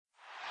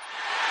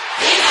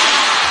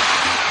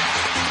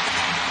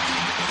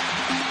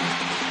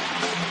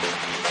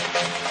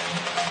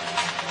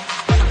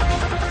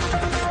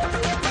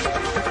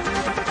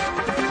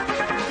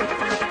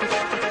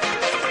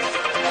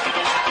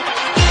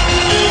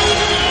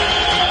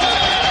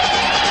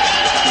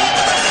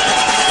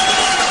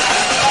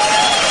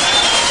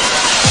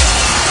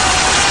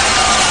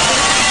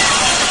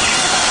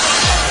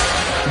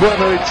Boa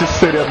noite,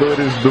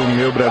 seriadores do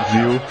meu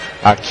Brasil.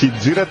 Aqui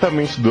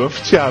diretamente do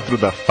anfiteatro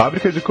da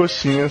Fábrica de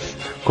Coxinhas,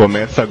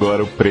 começa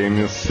agora o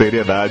prêmio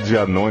Seriedade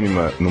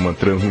Anônima, numa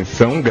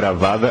transmissão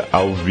gravada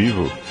ao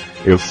vivo.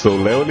 Eu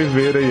sou Léo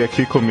Oliveira e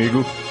aqui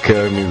comigo,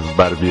 Camis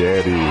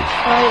Barbieri.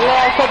 Ai,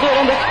 Léo, tô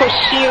adorando as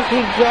coxinhas,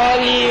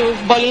 risole, os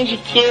bolinhos de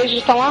queijo,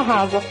 tá um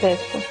arraso a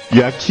festa.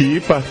 E aqui,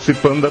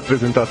 participando da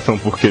apresentação,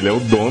 porque ele é o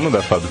dono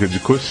da Fábrica de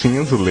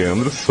Coxinhas, o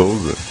Leandro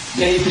Souza.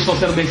 E aí, vocês estão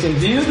sendo bem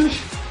servidos?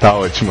 Tá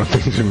ótimo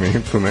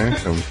atendimento, né?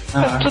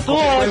 Tudo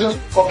ótimo.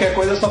 Qualquer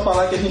coisa é só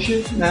falar que a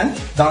gente, né,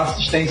 dá uma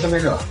assistência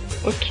melhor.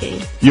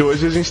 Ok. E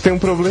hoje a gente tem um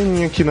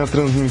probleminha aqui na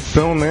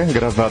transmissão, né?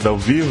 Gravada ao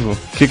vivo. O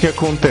que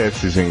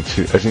acontece,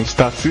 gente? A gente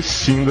tá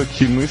assistindo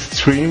aqui no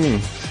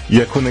streaming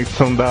e a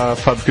conexão da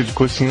Fábrica de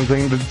Coxinhas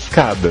ainda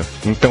discada.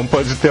 Então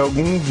pode ter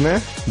alguns, né,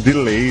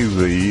 delays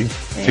aí.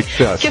 O que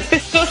você acha? Que as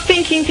pessoas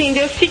têm que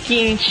entender o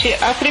seguinte: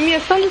 a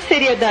premiação do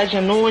Seriedade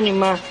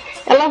Anônima,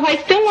 ela vai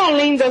tão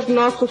além das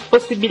nossas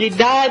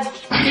possibilidades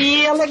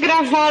que ela é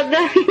gravada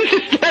nos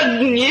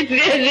Estados Unidos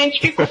e a gente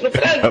ficou no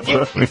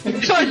Brasil.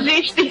 Então a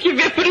gente tem que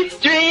ver por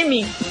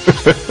streaming.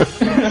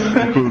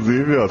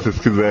 Inclusive, ó, se vocês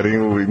quiserem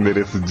o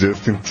endereço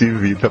Justin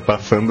TV, tá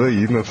passando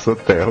aí na sua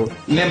tela.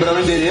 Lembrando,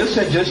 o endereço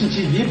é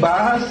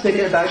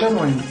justin.tv/seriedade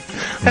anônima.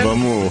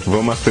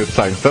 Vamos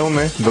acessar então,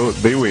 né?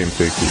 Dei o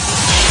enter aqui.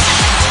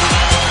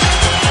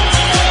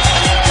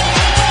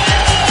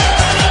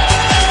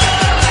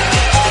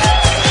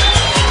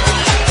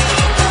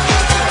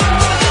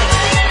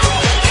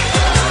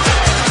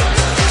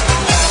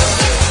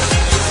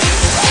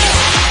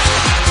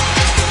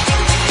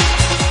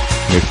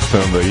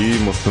 Começando aí,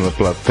 mostrando a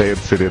plateia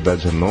de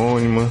Seriedade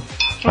Anônima,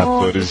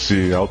 atores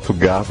de alto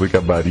garbo e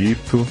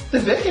gabarito. Você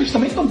vê que eles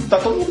também tá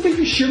todo mundo bem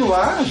vestido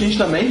lá, a gente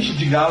também, vestido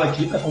de gala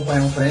aqui pra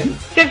acompanhar o prêmio.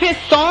 Você vê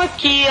só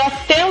que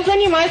até os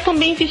animais estão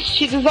bem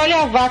vestidos.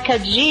 Olha a vaca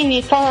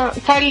Dini,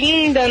 tá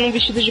linda num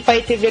vestido de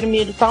paetê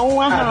vermelho, tá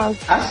um arraso.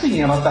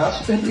 Sim, ela tá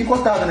super bem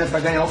cotada, né, pra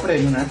ganhar o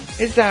prêmio, né?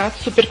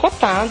 Exato, super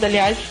cotada,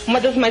 aliás,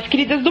 uma das mais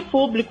queridas do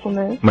público,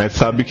 né? Mas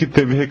sabe que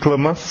teve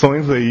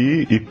reclamações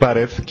aí e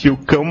parece que o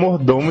cão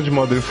mordomo de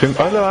Modern Family,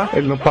 olha lá,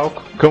 ele no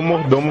palco, o cão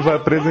mordomo vai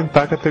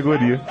apresentar a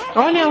categoria.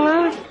 Olha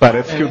lá.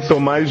 Parece que o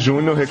Tomás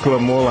Júnior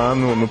reclamou lá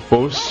no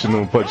post,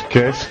 no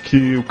podcast,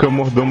 que o cão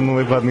mordomo não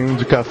levar nenhuma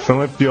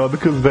indicação é pior do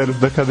que os velhos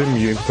da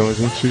academia. Então a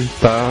gente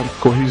tá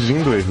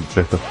corrigindo o erro, de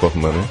certa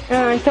forma, né?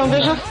 Então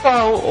veja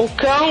só, o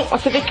cão,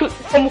 você vê que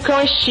como o cão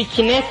é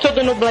chique, né?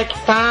 Todo no black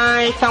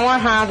tie, tá um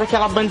arraso,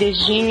 aquela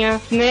bandejinha,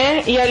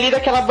 né? E ali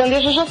daquela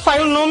bandeja já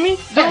sai o nome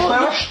do...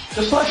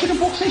 Eu só achei ele um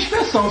pouco sem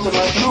expressão, você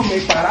não acha não?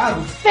 Meio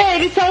parado?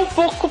 Ele tá um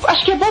pouco,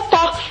 acho que é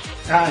botox.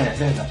 É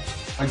verdade.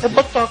 É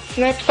botox,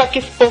 né? Só que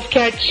esse povo que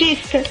é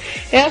artista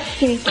é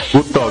assim.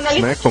 Botox,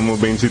 né? Como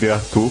bem diria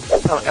Arthur.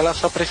 Não, ela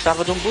só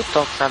precisava de um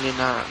botox ali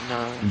na...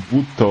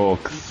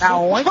 Botox. Na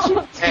onde?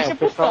 O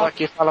pessoal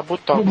aqui fala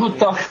botox.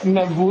 Botox,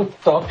 não é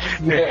botox.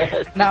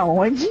 Na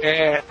onde?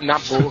 Na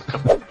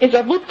boca.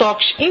 Exato,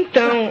 botox.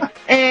 Então,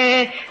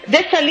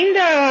 dessa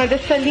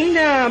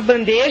linda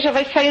bandeja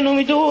vai sair o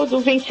nome do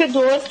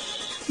vencedor.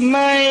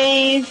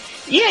 Mas...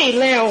 E aí,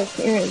 Léo?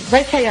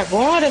 Vai sair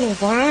agora, não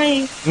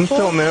vai?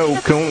 Então, né, o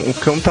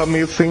cão tá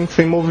meio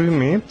sem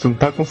movimento, não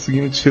tá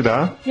conseguindo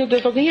tirar. Meu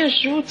Deus, alguém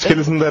ajuda. Acho que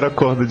eles não deram a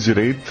corda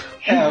direito.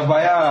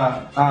 Vai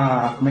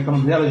como é que é o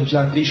nome dela, gente?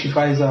 A atriz que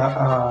faz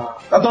a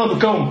dona do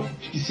cão.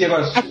 Esqueci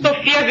agora. A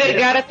Sofia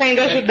Vergara tá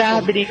indo ajudar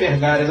a briga.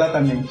 Vergara,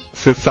 exatamente.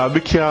 Você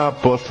sabe que a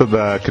aposta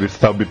da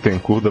Cristal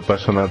Bittencourt, da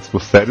Apaixonados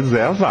por Séries,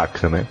 é a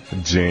vaca, né?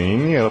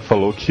 Jane, ela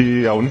falou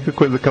que a única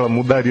coisa que ela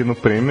mudaria no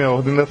prêmio é a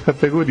ordem das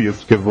categorias,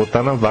 porque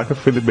votar na vaca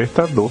foi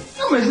libertador.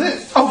 Não,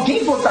 mas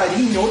alguém votaria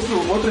em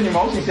outro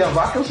animal sem ser a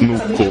vaca? No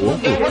corvo?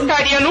 Eu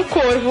votaria no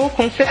corvo,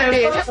 com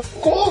certeza.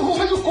 Corvo,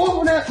 mas o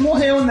corvo, né,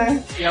 morreu,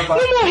 né? Não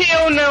morreu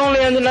não,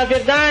 Leandro, na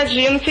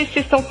verdade, eu não sei se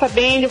vocês estão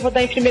sabendo, eu vou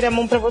dar em primeira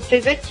mão pra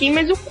vocês aqui,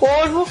 mas o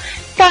corvo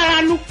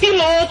tá no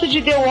piloto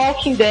de The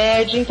Walking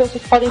Dead, então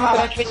vocês podem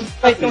esperar que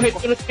vai ter um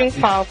retorno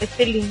triunfal, vai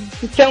ser lindo.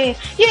 Então,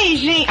 e aí,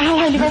 gente?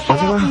 Lá, ele vai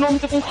falar o nome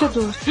do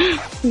vencedor.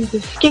 Meu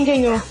Deus, quem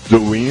ganhou? The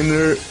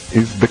winner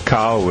is the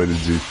cow, ele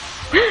disse.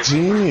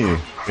 Ginny!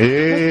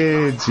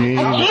 Ginny!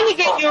 Ginny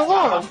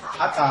ganhou?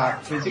 Tá.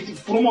 Pensei que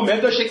por um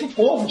momento eu achei que o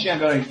corvo tinha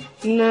ganho.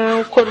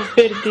 Não, o corvo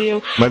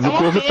perdeu. Mas o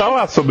corvo tá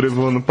lá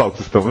sobrevoando o palco,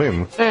 vocês estão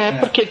vendo?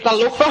 Porque tá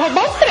louco pra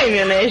roubar o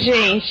prêmio, né,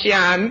 gente?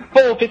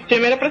 Esse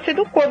prêmio era pra ser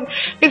do corvo.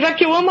 Apesar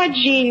que eu amo a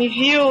Ginny,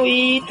 viu?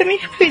 E também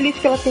fico feliz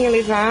que ela tenha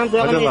levado.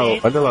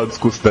 Olha lá o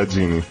discurso da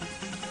Ginny.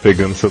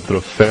 Pegando seu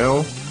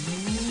troféu.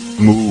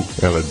 Mu,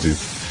 ela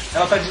disse.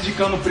 Ela tá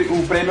dedicando o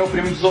prêmio ao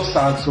prêmio dos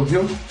ossados,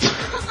 ouviu?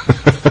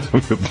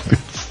 Meu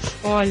Deus.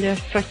 Olha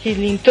só que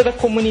lindo. Toda a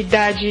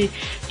comunidade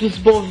dos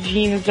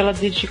bovinos ela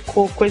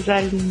dedicou, coisa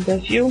linda,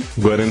 viu?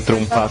 Agora entrou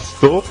um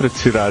pastor pra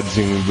tirar a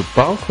Ginny do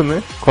palco,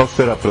 né? Qual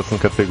será a próxima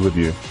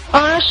categoria?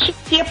 Acho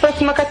que a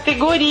próxima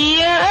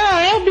categoria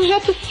é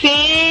objeto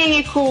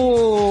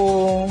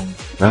cênico.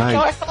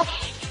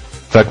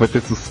 Será que vai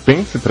ter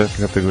suspense pra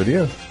essa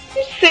categoria?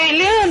 Não sei,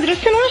 Leandro,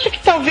 você não acha que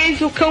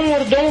talvez o cão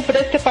mordomo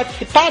pudesse ter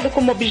participado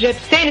como objeto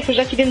cênico,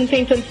 já que ele não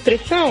tem tanta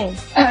expressão?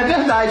 É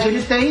verdade,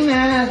 ele tem,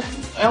 né?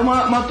 É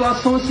uma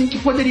atuação assim que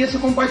poderia ser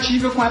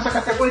compatível com essa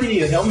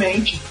categoria,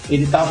 realmente.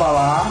 Ele tava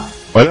lá.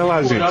 Olha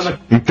lá, gente.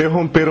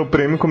 Interromperam o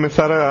prêmio e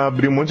começaram a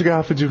abrir um monte de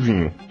garrafa de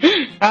vinho.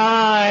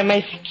 Ai,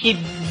 mas que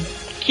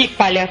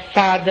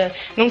palhaçada.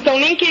 Não estão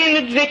nem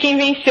querendo dizer quem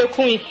venceu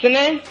com isso,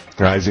 né?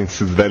 Ai, gente,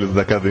 esses velhos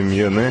da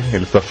academia, né?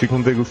 Eles só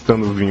ficam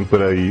degustando vinho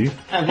por aí.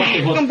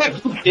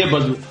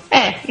 Bêbado.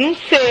 Não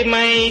sei,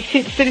 mas se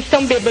eles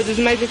estão bêbados,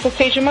 mas eu só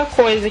sei de uma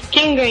coisa.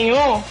 Quem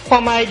ganhou, com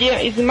a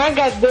maioria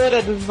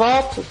esmagadora dos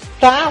votos,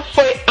 tá?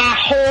 Foi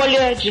a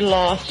rolha de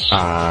Lost.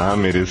 Ah,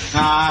 mereci.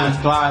 Ah,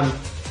 claro.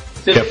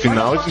 Porque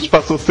afinal a gente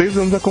passou 6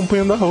 anos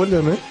acompanhando a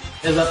rolha, né?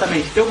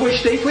 Exatamente. Eu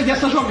gostei foi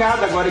dessa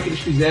jogada agora que eles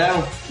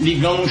fizeram,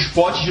 ligando uns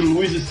potes de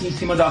luz assim em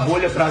cima da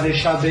rolha pra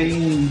deixar bem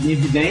em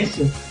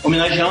evidência,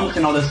 homenageando o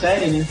final da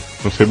série, né?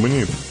 Não foi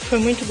bonito. Foi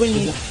muito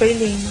bonito, foi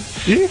lindo.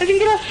 Mas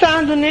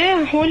engraçado, né?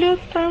 A rolha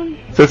tá...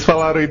 Vocês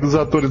falaram aí dos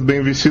atores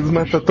bem vestidos,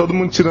 mas tá todo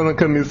mundo tirando a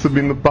camisa e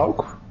subindo no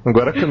palco?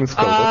 Agora a camisa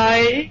colou.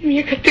 Ai,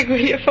 minha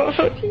categoria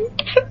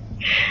favorita.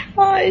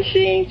 Ai,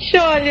 gente,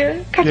 olha.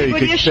 Categoria. E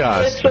aí, o que você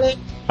acha?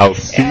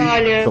 Alci,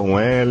 Tom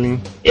Ellen.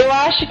 Eu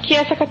acho que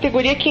essa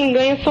categoria quem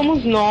ganha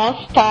somos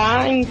nós,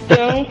 tá?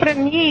 Então, pra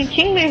mim,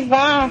 quem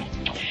levar,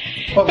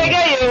 pega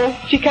eu,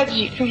 fica a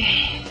dica.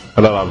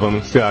 Olha lá, vamos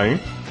anunciar, hein?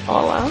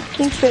 Olha lá,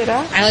 quem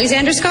será?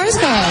 Alexander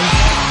Skarsgård.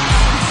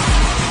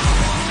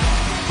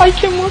 Ai,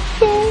 que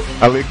emoção.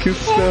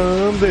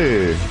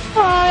 Alexander.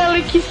 Ai,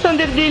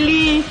 Alexander,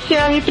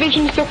 delícia. Me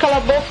prende no seu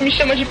calabouço, me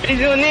chama de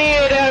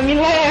prisioneira, me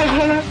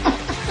leva.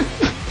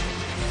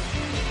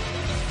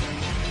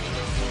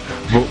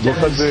 Vou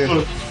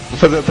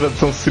fazer a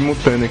tradução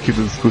simultânea aqui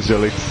do discurso de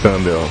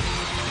Alexander, ó.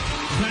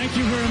 Thank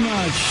you very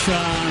much,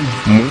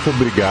 Sean. Muito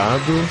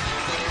obrigado.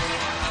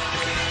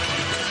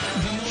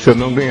 Se eu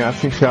não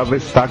ganhasse, enfiava a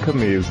estaca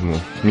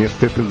mesmo. Minhas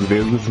tetas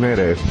verdes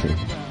merecem.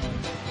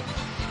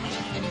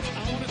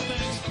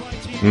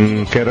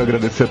 Quero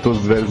agradecer a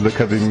todos os velhos da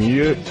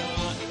academia.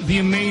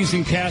 The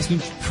amazing cast and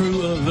crew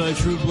of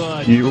True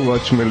Blood. E o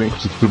ótimo elenco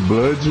de True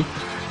Blood.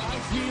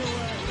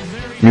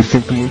 Me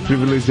sinto muito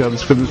privilegiado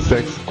de fazer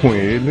sexo com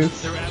eles.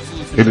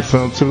 Eles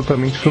são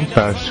absolutamente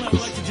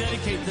fantásticos.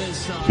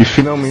 E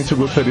finalmente eu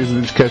gostaria de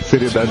dedicar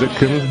seriedade a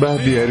Camis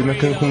Barbieri na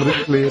Cancún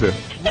brasileira.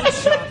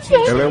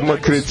 Ela é uma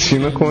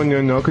cretina com a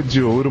nhonhoca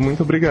de ouro.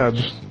 Muito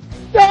obrigado.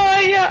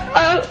 Ai,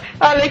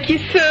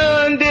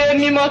 Alexander,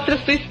 me mostra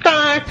sua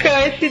estaca,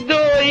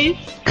 S2.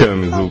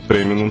 Camis, o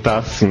prêmio não tá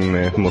assim,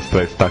 né? Mostrar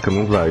a estaca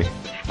não vai.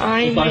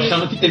 Ai, eu tô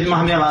achando que teve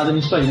marmelada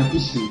nisso aí, não é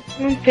possível.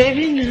 Não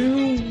teve,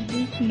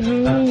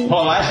 não.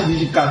 Rolar essa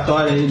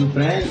dedicatória aí no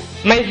prêmio.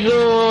 Mas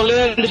o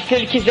Leandro, se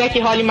ele quiser que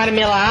role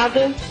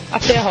marmelada,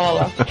 até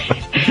rola.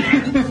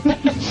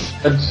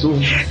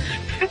 Absurdo.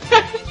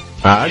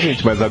 Ah,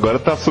 gente, mas agora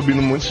tá subindo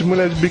um monte de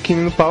mulher de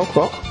biquíni no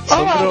palco, ó.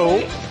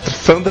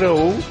 Sandra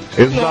Oh,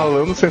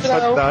 exalando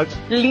sensualidade.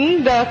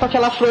 Linda, com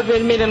aquela flor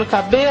vermelha no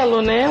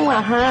cabelo, né? Um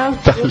arraso.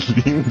 Tá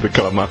linda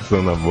aquela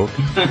maçã na boca.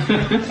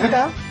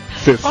 Tá.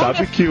 Você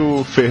sabe que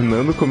o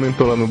Fernando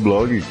comentou lá no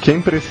blog: quem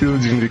precisa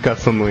de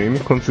indicação no Emmy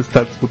quando se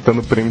está disputando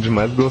o prêmio de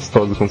mais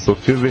gostosa com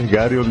Sofia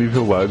Vergara e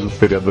Olivia Wilde, do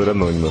seriador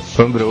anônima.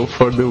 Sandra Oh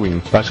for the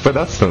win. Acho que vai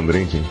dar Sandra,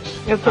 hein, gente?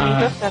 Eu tô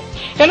muito certa.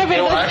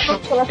 Eu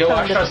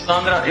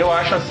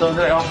acho a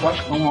Sandra é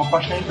uma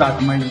aposta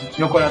exata, mas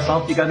meu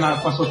coração fica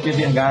com a Sofia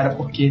Vergara,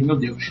 porque, meu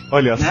Deus.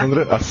 Olha,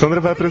 a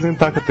Sandra vai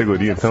apresentar a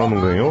categoria, então ela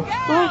não ganhou?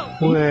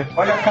 Ué.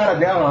 Olha a cara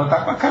dela, ela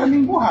tá com a cara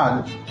meio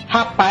emburrada.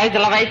 Rapaz,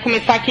 ela vai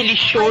começar aquele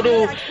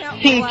choro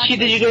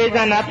sentido de Grey's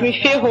Anatomy,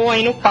 ferrou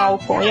aí no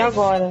palco. E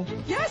agora?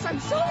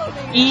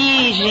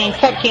 Ih, gente,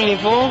 sabe quem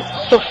levou?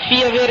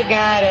 Sofia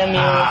Vergara,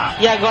 meu.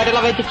 E agora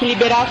ela vai ter que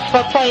liberar as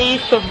fotos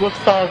aí, suas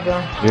gostosas.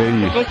 E aí?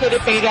 Vocês vão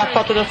querer pegar a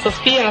foto da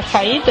Sofia na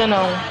saída ou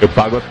não? Eu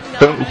pago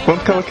o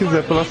quanto que ela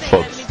quiser pelas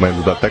fotos, mas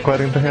dá até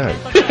R$40.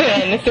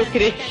 Né, seu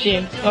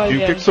cretino. Olha. E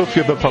o que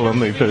Sofia tá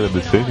falando aí pra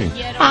agradecer,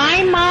 gente?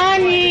 Ai,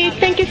 money,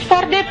 thank you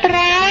for the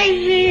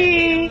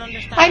prize.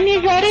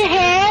 I'm very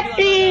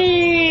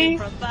happy.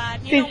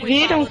 Vocês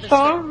viram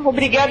só?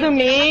 Obrigado,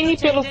 Manny,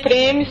 pelo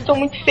prêmio. Estou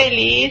muito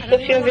feliz,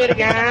 Sofia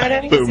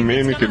Vergara. Foi o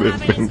Manny que deu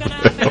prêmio.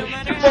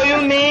 Foi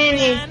o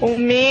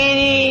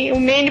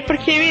Manny,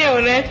 porque,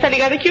 meu, né? Tá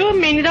ligado que o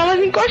Manny dá umas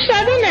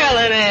encoxadas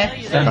nela, né?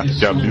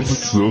 Que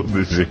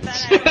absurdo, gente.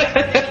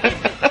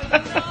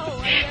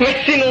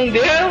 Mas se não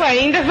deu,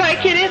 ainda vai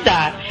querer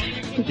dar.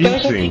 Então,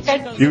 gente,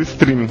 e o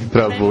streaming que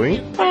travou,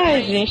 hein?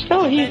 Ai, gente, tá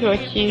horrível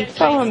aqui.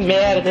 Tá uma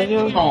merda,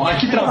 viu? Bom,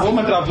 aqui travou,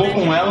 mas travou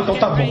com ela, então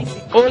tá bom.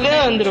 Ô,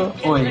 Leandro.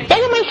 Oi.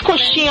 Pega mais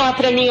coxinha lá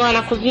pra mim, lá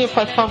na cozinha,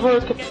 faz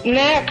favor.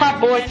 Né?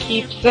 Acabou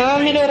aqui. Precisa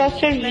melhorar o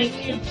serviço.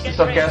 Você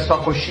só quer só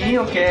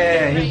coxinha ou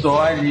quer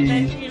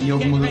risole e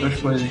algumas outras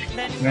coisas?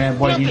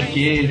 Bolinha de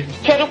queijo?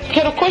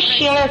 Quero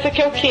coxinha, né? Você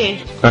quer o quê?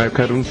 Ah, eu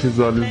quero uns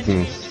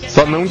risolezinhos.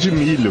 Só não de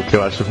milho, que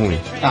eu acho ruim.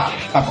 Tá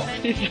bom.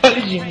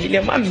 Risole de milho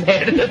é uma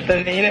merda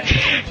também, né?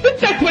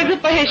 Muita coisa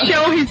pra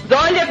rechear um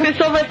risole e a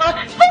pessoa vai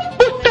falar,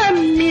 puta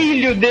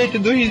milho dentro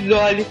do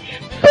risole.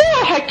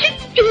 Porra, que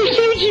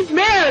cheio de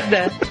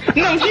merda!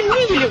 Não, de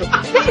milho!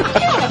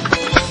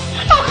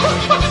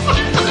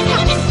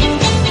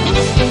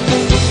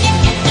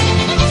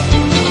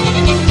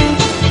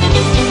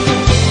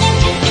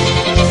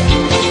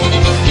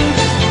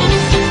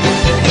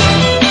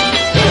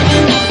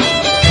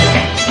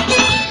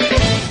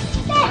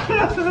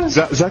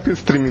 Já que o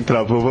streaming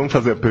travou, vamos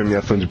fazer a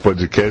premiação de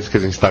podcast, que a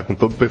gente tá com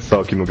todo o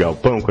pessoal aqui no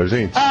galpão com a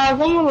gente? Ah,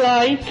 vamos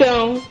lá,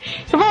 então.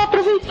 Eu vou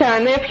aproveitar,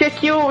 né? Porque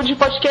aqui o de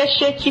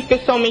podcast é aqui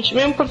pessoalmente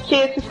mesmo, porque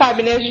você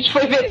sabe, né? A gente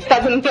foi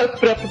vetado no nosso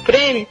próprio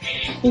prêmio.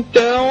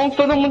 Então,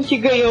 todo mundo que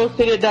ganhou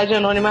Seriedade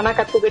Anônima na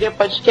categoria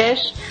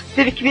podcast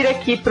teve que vir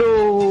aqui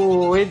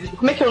pro...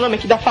 Como é que é o nome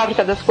aqui? Da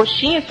Fábrica das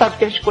Coxinhas,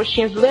 Fábrica de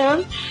Coxinhas do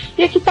Leandro.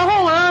 E aqui tá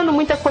rolando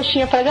muita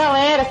coxinha pra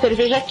galera,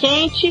 cerveja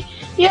quente.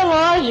 E é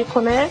lógico,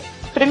 né?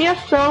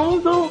 Premiação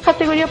do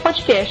categoria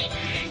podcast.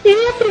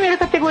 E a primeira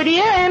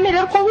categoria é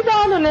melhor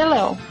convidado, né,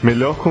 Léo?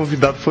 Melhor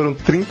convidado foram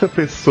 30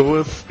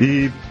 pessoas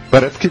e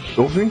parece que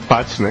houve um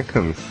empate, né,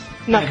 Camis?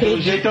 Não acredito.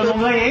 Do jeito eu não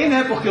ganhei,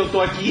 né? Porque eu tô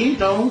aqui,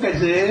 então, quer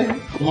dizer,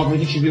 como a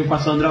gente viu com a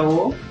Sandra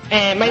O.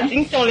 Mas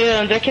então,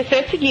 Leandro, a questão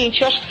é a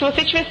seguinte, eu acho que se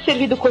você tivesse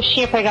servido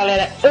coxinha pra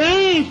galera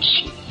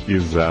antes...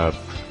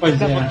 Exato. Pois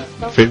é.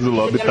 Fez o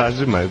lobby tarde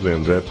demais,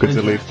 Leandro. É época de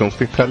eleição, você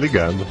tem que ficar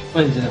ligado.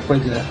 Pois é.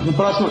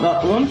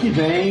 No ano que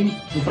vem,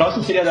 no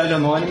próximo Seriedade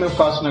Anônima, eu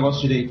faço o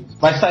negócio direito.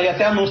 Vai sair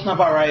até anúncio na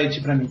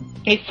Variety pra mim.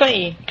 Isso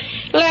aí.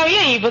 Léo, e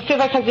aí? Você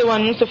vai fazer o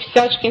anúncio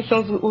oficial de quem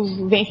são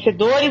os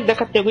vencedores da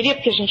categoria?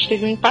 Porque a gente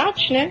teve um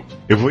empate, né?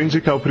 Eu vou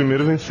indicar o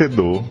primeiro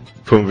vencedor.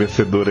 Foi um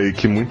vencedor aí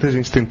que muita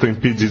gente tentou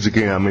impedir de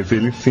ganhar, mas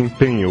ele se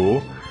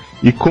empenhou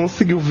e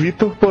conseguiu.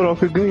 Vitor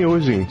Poroca ganhou,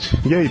 gente.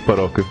 E aí,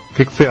 Poroca? O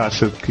que você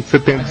acha? O que você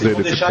tem a dizer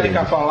desse deixar prêmio?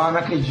 ele falar, não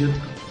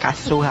acredito.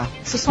 Cachorra.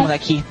 Sussurra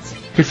daqui.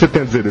 O que você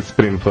tem a dizer desse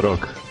prêmio,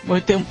 Poroca?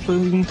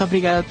 Muito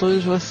obrigada a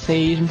todos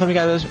vocês. Muito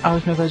obrigada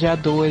aos meus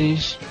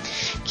odiadores.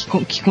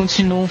 Que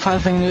continuam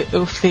fazendo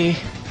eu ser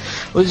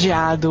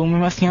odiado,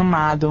 mesmo assim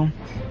amado.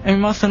 Eu me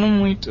emociono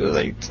muito,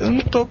 gente. Eu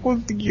não tô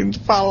conseguindo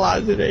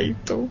falar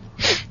direito.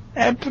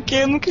 É porque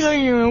eu nunca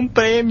ganhei um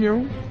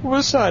prêmio.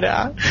 Vou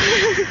chorar.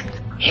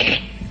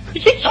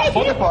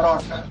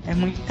 É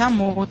muito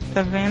amor,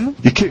 tá vendo?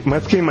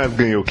 Mas quem mais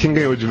ganhou? Quem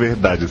ganhou de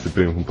verdade esse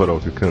prêmio com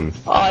Poroca e Camis?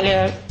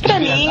 Olha, pra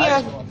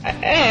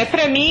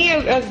mim,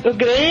 a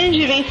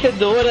grande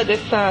vencedora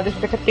dessa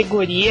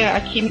categoria,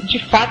 a que de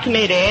fato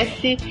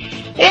merece,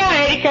 é a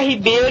Érica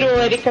Ribeiro, ou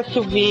Érica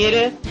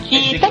Silveira,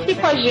 que tá aqui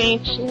com a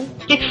gente.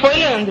 O que foi,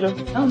 Leandro?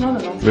 Não.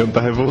 O Leandro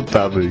tá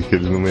revoltado aí, que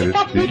ele não merecia.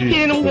 Tá puto que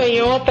ele não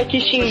ganhou, tá aqui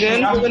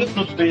xingando.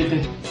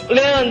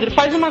 Leandro,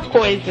 faz uma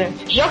coisa.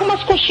 Joga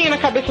umas coxinhas na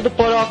cabeça do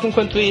Poroca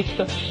enquanto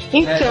isso.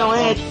 Então,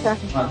 Érica.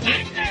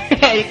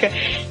 Érica,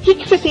 o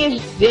que você tem a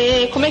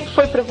dizer? Como é que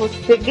foi pra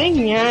você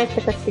ganhar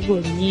essa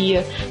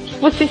categoria? O que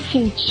você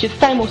sentiu?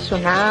 Está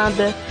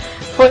emocionada?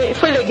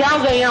 Foi legal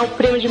ganhar o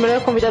prêmio de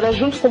melhor convidada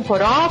junto com o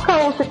Poroca,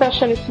 ou você tá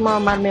achando isso uma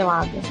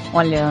marmelada?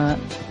 Olha,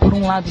 por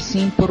um lado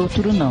sim, por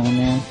outro não,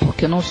 né?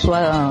 Porque eu não sou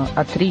a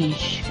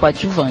atriz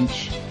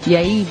coadjuvante. E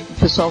aí o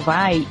pessoal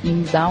vai e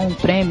me dá um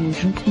prêmio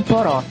junto com o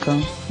Poroca,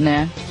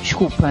 né?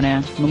 Desculpa,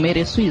 né? Não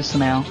mereço isso,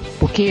 né?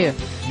 Porque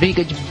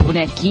briga de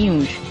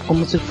bonequinhos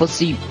como se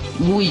fosse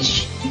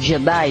luz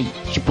Jedi,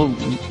 tipo,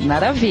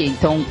 nada a ver.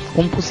 Então,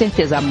 como com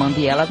certeza a Amanda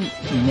e ela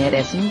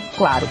merecem,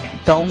 claro.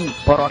 Então,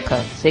 Poroca,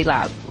 sei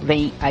lá,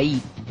 vem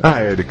aí. Ah,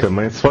 Érica,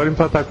 mas fora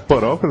empatar com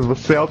Porocas,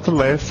 você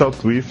outlast,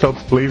 outwist,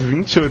 outplay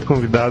 28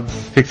 convidados.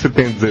 O que você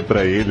tem a dizer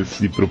pra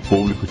eles e pro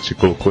público que te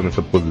colocou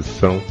nessa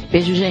posição?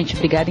 Beijo, gente.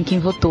 Obrigada em quem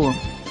votou.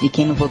 E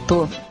quem não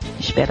votou,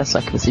 espera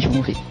só que vocês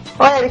vão ver.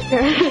 Olha,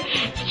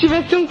 se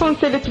tivesse um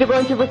conselho tribal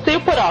entre você e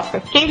o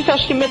Poroca, quem você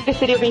acha que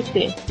mereceria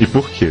vencer? E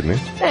por quê, né?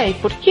 E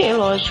por quê,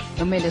 lógico.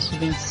 Eu mereço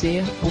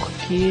vencer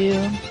porque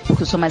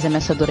eu sou mais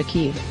ameaçadora que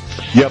ele.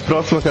 E a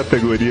próxima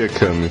categoria,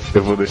 Camis,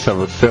 eu vou deixar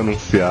você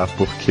anunciar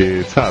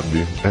porque,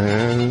 sabe?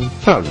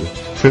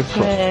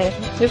 Sensual.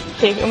 Eu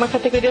sei, é uma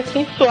categoria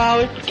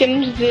sensual, e por que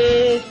não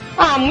dizer...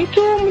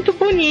 muito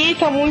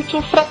bonita,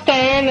 muito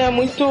fraterna,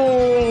 muito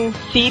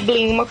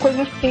sibling, uma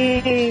coisa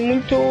assim,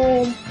 muito...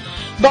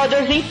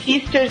 Brothers and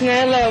Sisters,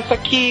 né, Léo? Só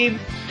que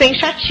sem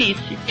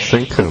chatice.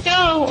 Sem câncer.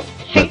 Então,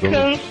 sem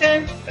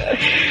câncer.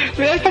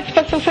 Melhor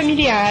participação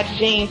familiar,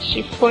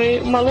 gente. Foi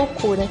uma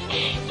loucura.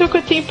 Então, o que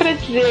eu tenho pra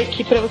dizer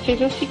aqui pra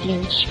vocês é o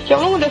seguinte: que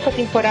ao longo dessa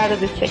temporada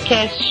desse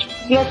cast,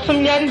 nossos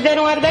familiares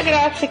deram ar da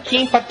graça aqui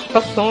em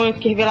participações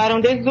que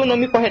revelaram desde o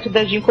nome correto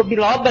da Ginkgo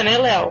biloba, né,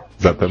 Léo?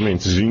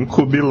 Exatamente,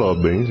 Ginkgo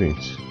biloba, hein,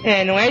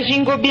 gente? Não é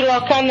Ginkgo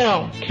biloca,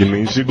 não. E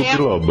nem Ginkgo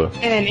biloba.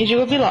 Nem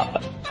Ginkgo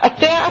biloba.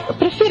 Até a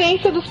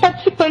preferência dos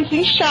participantes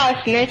em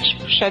chás, né?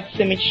 Tipo, chá de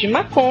semente de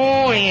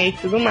maconha e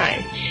tudo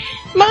mais.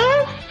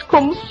 Mas,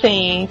 como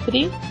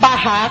sempre,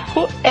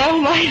 barraco é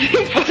o mais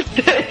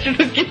importante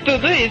do que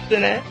tudo isso,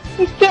 né?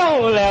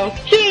 Então, Léo,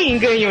 quem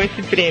ganhou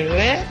esse prêmio,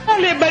 né? A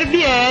Lê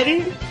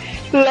Barbieri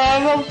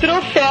leva o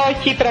troféu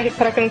aqui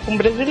pra Cancún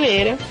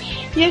brasileira.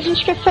 E a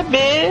gente quer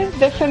saber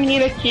dessa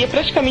menina aqui, é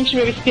praticamente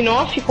meu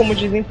spin-off, como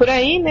dizem por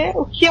aí, né?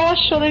 O que ela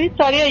achou da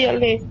vitória. E aí,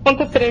 Ale,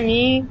 conta pra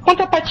mim,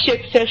 conta a Patia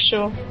que você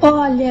achou.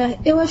 Olha,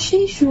 eu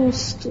achei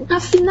justo.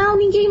 Afinal,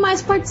 ninguém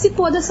mais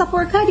participou dessa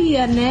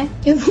porcaria, né?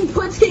 Eu não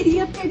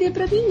poderia perder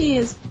pra mim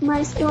mesmo.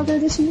 Mas eu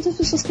agradeço muito as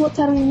pessoas que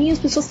votaram em mim, as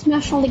pessoas que me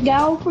acham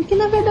legal, porque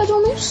na verdade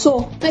eu não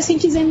sou. Mas quem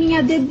quiser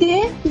minha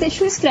DD,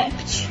 deixa o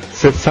script.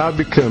 Você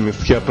sabe, Camis,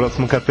 que a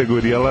próxima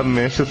categoria ela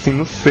mexe assim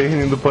no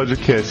cerne do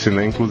podcast,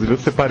 né? Inclusive eu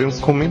separei uns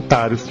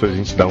comentários pra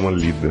gente dar uma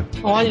lida.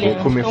 Olha,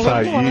 vou começar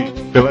aí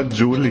pela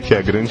Julie, que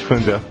é grande fã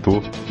de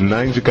Arthur.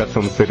 Na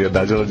indicação do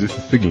Seriedade ela disse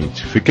o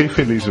seguinte: fiquei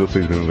feliz de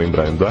vocês me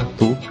lembrarem do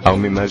Arthur. A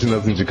homenagem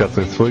nas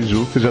indicações foi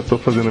justa e já tô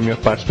fazendo a minha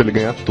parte pra ele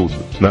ganhar tudo.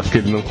 Nas que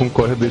ele não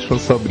concorre eu deixo uma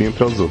sobrinha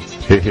pra os outros.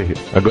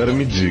 Agora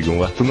me digam,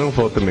 o Arthur não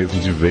volta mesmo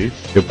de vez?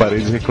 Eu parei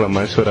de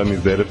reclamar e chorar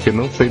miséria porque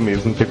não sei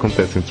mesmo o que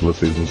acontece entre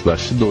vocês nos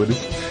bastidores.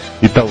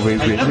 E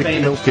talvez ele que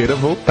não queira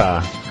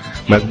voltar.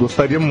 Mas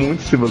gostaria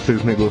muito se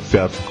vocês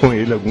negociassem com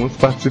ele algumas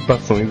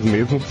participações,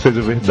 mesmo que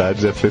seja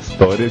verdade essa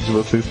história de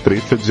vocês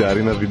três se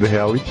odiarem na vida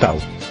real e tal.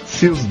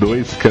 Se os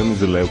dois,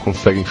 Camis e Léo,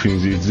 conseguem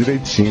fingir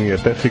direitinho e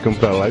até ficam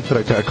pra lá e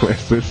pra cá com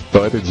essa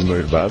história de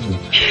noivado,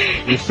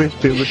 tenho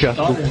certeza que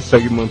Arthur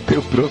consegue manter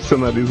o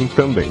profissionalismo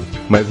também.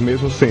 Mas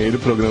mesmo sem ele, o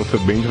programa foi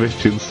bem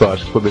divertido, só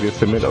acho que poderia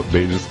ser melhor.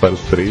 Beijos para os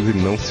três e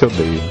não se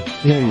odeiem.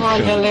 E aí,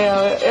 olha, Léo,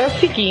 é o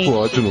seguinte, o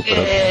ódio no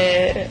coração.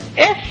 É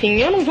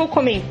assim, eu não vou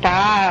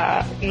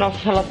comentar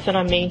nosso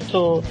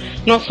relacionamento,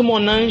 nosso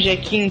monange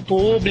aqui em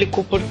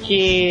público,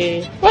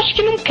 porque eu acho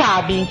que não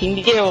cabe,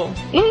 entendeu?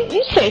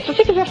 Não sei, se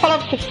você quiser falar,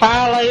 você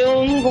fala,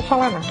 eu não vou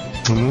falar nada.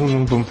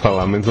 Não vamos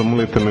falar, mas vamos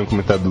ler também o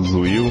comentário do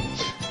Zuil,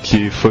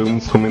 que foi um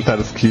dos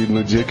comentários que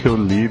no dia que eu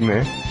li,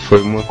 né,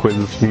 foi uma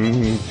coisa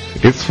assim,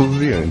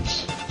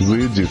 esfuziante.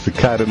 Zuil disse: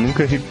 cara, eu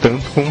nunca ri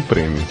tanto com um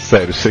prêmio.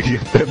 Sério, cheguei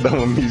até a dar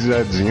uma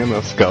mijadinha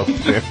nas calças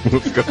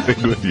nas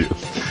categorias.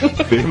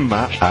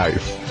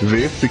 Demais.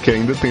 Vê-se que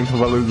ainda tenta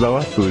valorizar o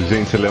Arthur.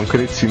 Gente, ele é um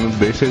cretino,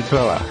 deixa ele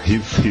pra lá.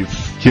 Riz.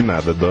 Que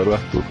nada, adoro o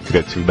Arthur.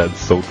 Criatividade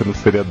solta nos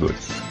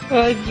seriadores.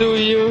 Ai,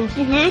 Zuil.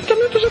 Zuil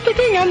também podia ter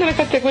ganhado na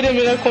categoria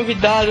melhor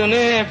convidado,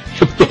 né?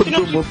 Todo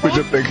mundo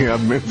podia ter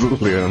ganhado, menos o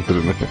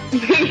Leandro, né?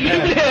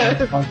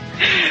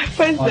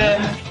 Pois é.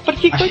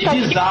 Porque, achei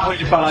coitado, bizarro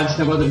de falar desse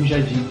negócio da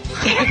mijadinha.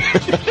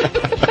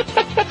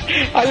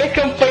 olha a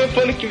campanha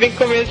pro ano que vem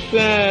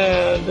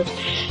começando.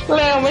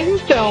 Léo, mas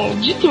então,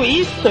 dito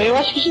isso, eu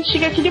acho que a gente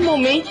chega aquele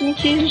momento em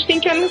que a gente tem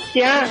que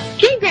anunciar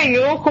quem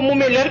ganhou como o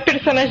melhor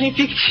personagem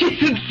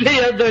fictício dos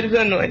Seriadores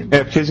Anônimos.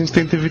 É, porque a gente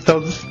tenta evitar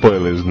os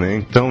spoilers, né?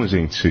 Então,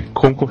 gente,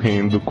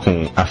 concorrendo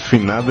com a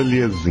finada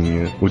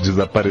Liazinha, o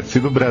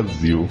desaparecido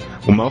Brasil,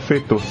 o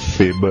malfeitor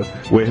Seba,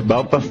 o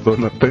herbal pastor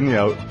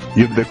Nathaniel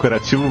e o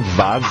decorativo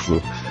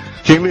Vaso,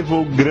 quem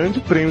levou o grande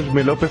prêmio de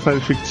melhor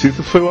personagem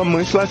fictício foi o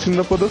amante latino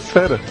da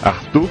podosfera,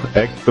 Arthur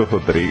Hector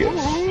Rodrigues.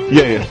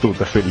 E aí, Arthur,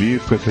 tá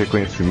feliz com esse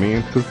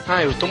reconhecimento?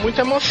 Eu tô muito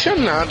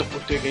emocionado por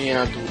ter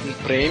ganhado um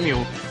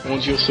prêmio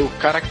onde eu sou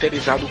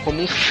caracterizado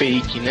como um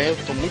fake, né? Eu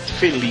tô muito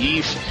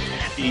feliz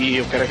e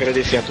eu quero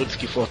agradecer a todos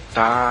que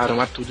votaram,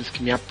 a todos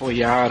que me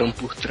apoiaram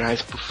por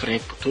trás, por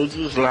frente, por todos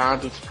os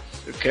lados.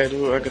 Eu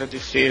quero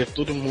agradecer a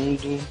todo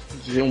mundo,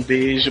 dizer um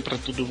beijo pra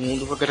todo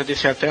mundo. Vou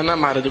agradecer até a Ana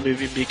Mara do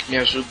BBB que me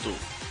ajudou.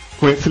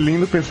 Com esse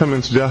lindo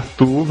pensamento de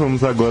Arthur,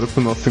 vamos agora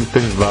pro nosso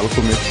intervalo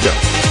comercial.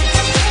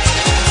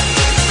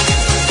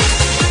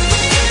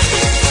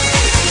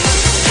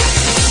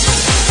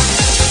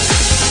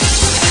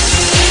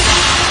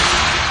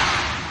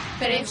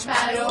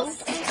 Preparou,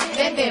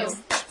 bebeu.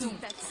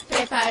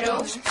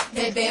 Preparou,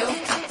 bebeu,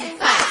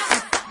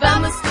 faz.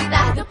 Vamos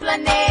cuidar do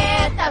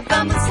planeta,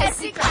 vamos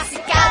reciclar. Se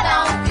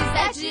cada um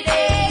fizer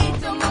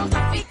direito, o mundo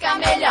fica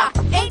melhor.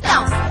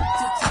 Então,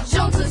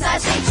 juntos a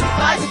gente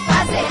pode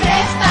fazer.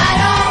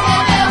 Preparou,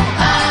 bebeu,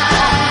 faz.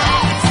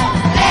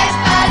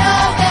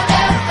 Preparou,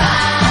 bebeu,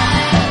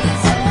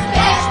 faz.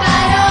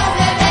 Preparou,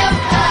 bebeu,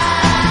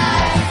 faz.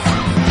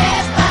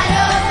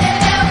 Preparou,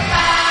 bebeu,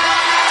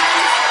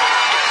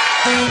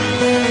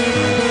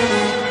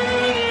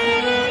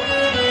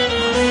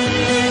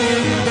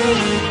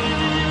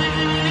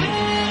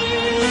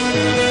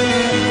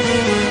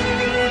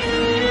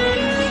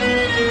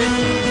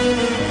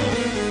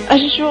 A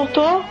gente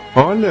voltou?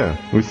 Olha,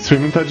 o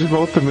streaming tá de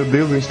volta, meu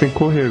Deus, a gente tem que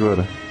correr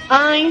agora.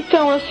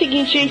 Então é o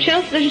seguinte, gente,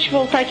 antes da gente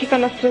voltar aqui com a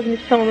nossa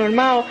transmissão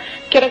normal,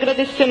 quero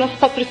agradecer nosso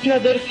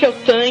patrocinador, Seu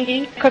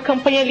Tang, com a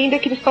campanha linda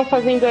que eles estão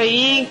fazendo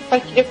aí,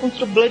 parceria com o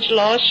True Blood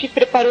Lost,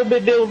 preparou o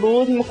Bebeu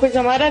Luz, uma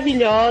coisa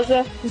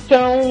maravilhosa.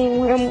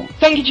 Então, é um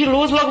Tang de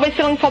Luz, logo vai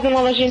ser lançado na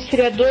lojinha de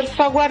seriador,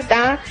 só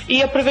aguardar.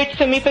 E aproveito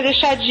também para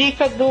deixar a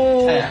dica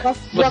do...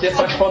 Você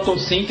faz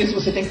fotossíntese,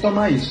 você tem que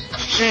tomar isso.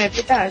 É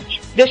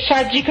verdade. Deixar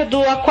a dica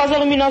do Aquosa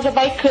Luminosa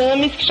by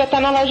Camis, que já tá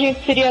na lojinha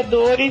de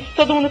seriadores.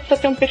 Todo mundo precisa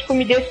ter um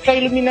perfume desse pra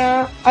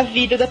iluminar a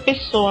vida da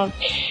pessoa.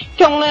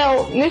 Então,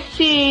 Léo,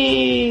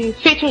 nesse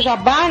feito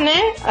jabá,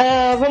 né,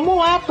 vamos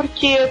lá,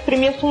 porque a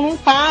premiação não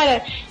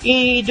para,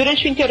 e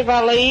durante o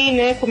intervalo aí,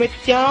 né,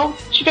 comercial,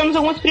 tivemos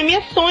algumas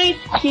premiações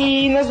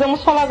que nós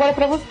vamos falar agora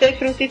pra vocês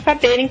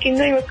saberem quem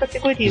ganhou as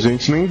categorias. A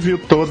gente nem viu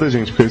toda,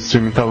 gente, porque o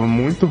streaming tava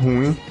muito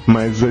ruim,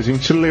 mas a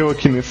gente leu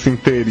aqui nesse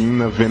inteirinho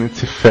na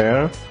Vanity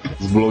Fair,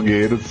 os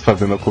blogueiros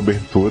fazendo a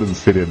cobertura do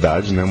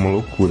Seriedade, né, uma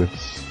loucura.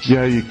 E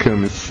aí,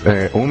 Camis,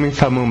 Homem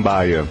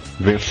Samambaia,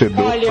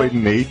 vencedor foi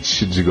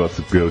Nate de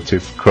Gossip Girl,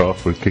 Chase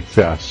Crawford, o que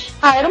você acha?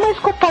 Era o mais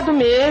cotado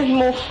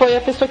mesmo, foi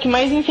a pessoa que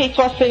mais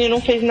enfeitou a cena e não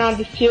fez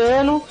nada esse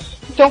ano,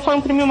 então foi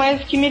um prêmio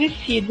mais que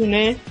merecido,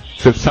 né?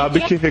 Você sabe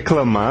que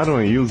reclamaram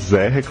aí, o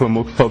Zé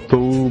reclamou que faltou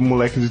o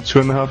moleque de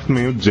 2.5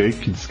 Men, o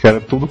Jake, disse que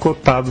era tudo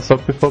cotado só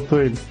porque faltou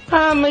ele.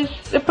 Mas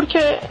é porque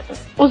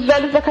os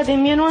velhos da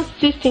academia não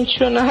assistem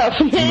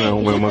 2.5 Men.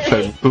 Não, é uma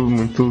série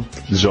muito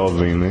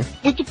jovem, né?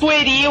 Muito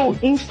pueril,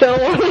 então...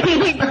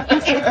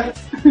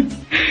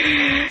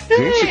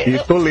 Gente, e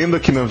tô lendo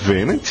aqui na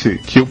Vanity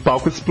que o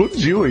palco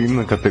explodiu aí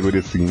na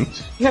categoria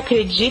seguinte. Não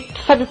acredito.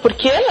 Sabe por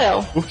quê,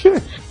 Léo? Por quê?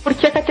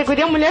 Porque a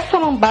categoria Mulher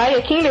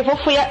Samambaia, quem levou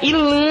foi a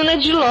Ilana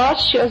de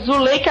Lost, a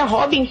Zuleika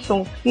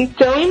Robinson.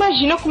 Então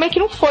imagina como é que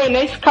não foi,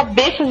 né? As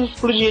cabeças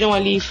explodiram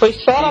ali. Foi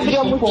só ela abrir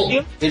a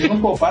mochila. Eles não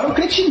pouparam o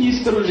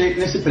cretinice pelo jeito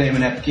nesse prêmio,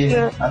 né? Porque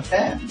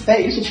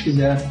até isso eles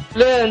fizeram.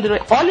 Leandro,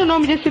 olha o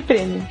nome desse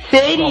prêmio.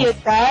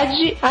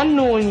 Seriedade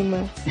Anônima.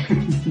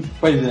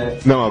 Pois é.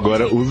 Não,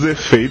 agora os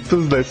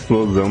efeitos da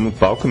explosão no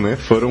palco, né,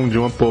 foram de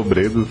uma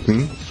pobreza,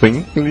 assim,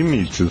 sem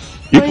limites.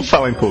 E por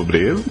falar em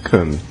pobreza,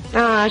 Cami?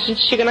 A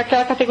gente chega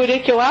naquela categoria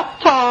que eu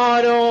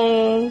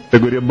adoro.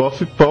 Categoria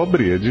bofe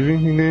pobre, adivinha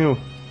quem ganhou?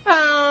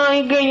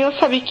 Ganhou,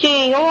 sabe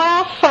quem? O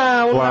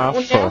Lafa. O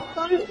Lafa.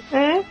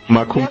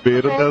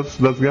 Macumbeiro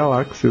das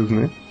galáxias,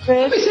 né?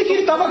 Eu pensei que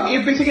ele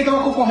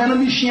tava concorrendo a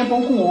bichinha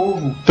pão com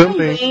ovo.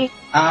 Também.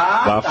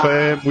 Lafa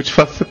é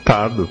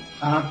multifacetado.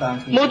 Tá.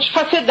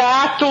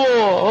 Multifacetato!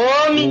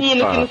 Ô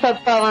menino que não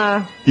sabe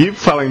falar. E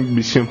falar em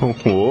bichinho pão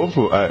com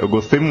ovo, eu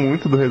gostei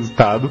muito do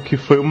resultado, que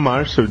foi o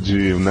Marshall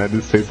de United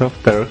States of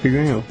Terror que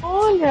ganhou.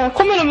 Olha,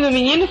 como é o nome do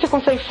menino? Você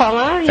consegue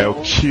falar? É o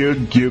Keir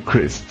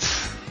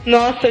Gilchrist.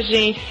 Nossa,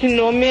 gente, esse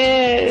nome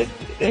é,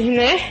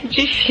 né,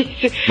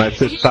 difícil. Mas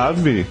você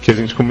sabe que a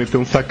gente cometeu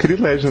um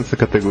sacrilégio nessa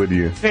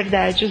categoria.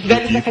 Verdade, os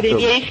velhos da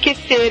academia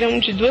esqueceram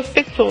de duas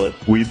pessoas.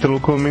 O Ítalo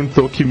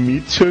comentou que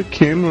Mitchell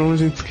Cameron a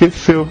gente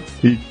esqueceu.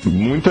 E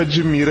muito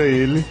admira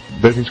ele,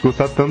 da gente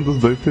gostar tanto dos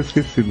dois ter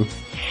esquecido.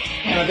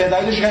 Na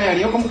verdade, eles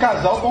ganhariam como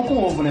casal pão com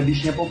ovo, né?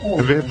 Bichinha pão com ovo.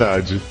 É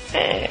verdade.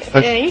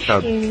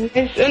 Enfim,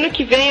 ano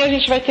que vem a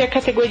gente vai ter a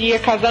categoria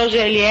casal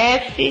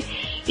GLS.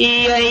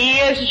 E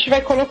aí a gente vai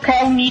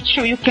colocar o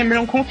Mitchell e o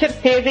Cameron com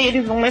certeza e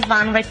eles vão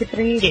levar, não vai ter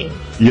pra ninguém.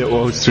 E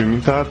o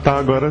streaming tá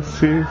agora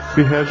se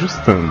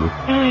reajustando.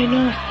 Ai,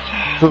 nossa.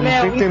 Eu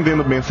não tô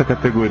entendendo bem essa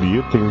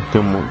categoria,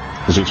 tem uma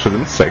gente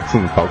fazendo sexo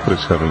no palco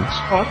praticamente.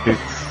 Nossa,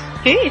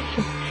 que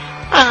isso?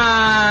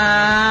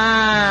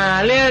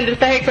 Leandro,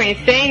 tá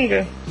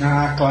reconhecendo?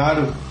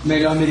 Claro.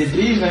 Melhor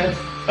meretriz, né?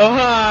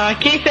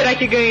 Quem será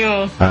que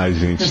ganhou? Ai,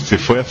 gente, se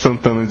foi a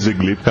Santana de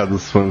Glee por causa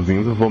dos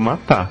fãzinhos, eu vou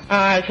matar.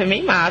 Eu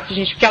também mato,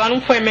 gente, porque ela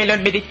não foi a melhor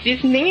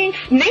meretriz nem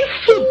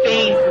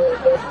fudendo.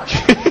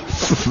 Que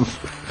isso?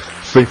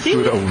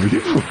 Censura ao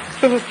vivo?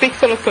 Foi você que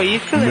colocou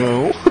isso,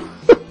 né?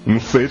 Não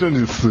sei de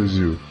onde isso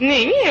surgiu.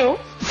 Nem eu.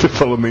 Você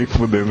falou nem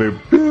fudendo aí.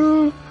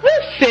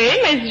 Não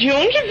sei, mas de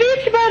onde veio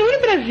esse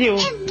barulho, Brasil?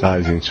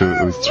 Gente,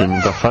 o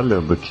streaming tá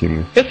falhando aqui,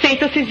 né? Eu sei,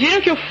 então vocês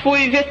viram que eu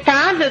fui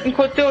vetada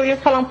enquanto eu ia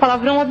falar um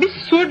palavrão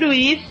absurdo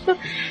isso,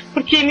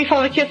 porque me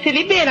falaram que ia ser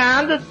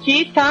liberado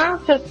aqui, tá?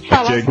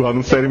 Aqui é igual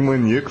no Série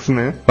Maníacos,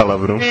 né?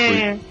 Palavrão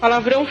free.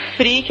 Palavrão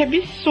free, que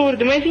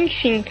absurdo, mas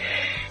enfim.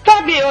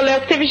 Sabe,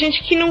 Léo, teve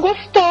gente que não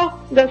gostou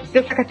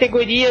dessa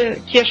categoria,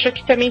 que achou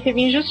que também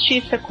teve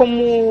injustiça,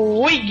 como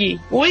o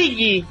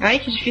Uig. Ai,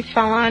 que difícil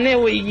falar, né,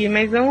 Uig,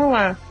 mas vamos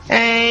lá.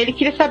 Ele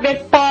queria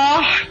saber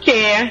por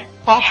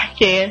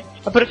quê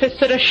a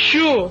professora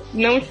Shu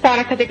não está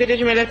na categoria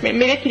de melhor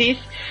meretriz,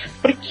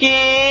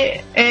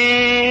 porque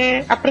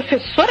a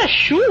professora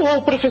Shu ou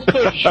o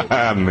professor Shu?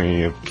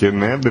 Nem, é porque,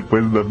 né,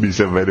 depois da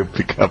bicha velha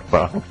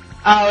pica-pau.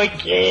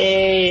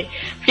 Ok.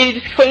 Porque ele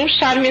disse que foi um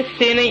charme a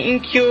cena em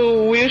que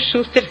o Will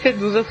Schuster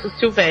seduz a Su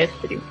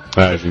Silvestre.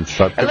 A gente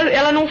sabe.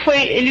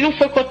 Ele não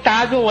foi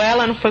cotado, ou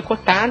ela não foi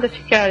cotada,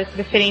 fica essa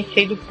referência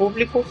aí do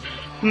público,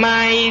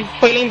 mas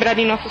foi lembrado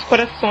em nossos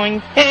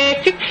corações.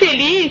 Fico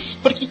feliz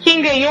porque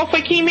quem ganhou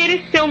foi quem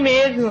mereceu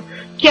mesmo,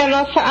 que é a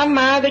nossa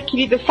amada,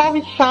 querida,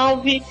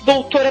 salve,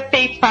 doutora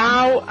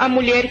PayPal, a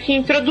mulher que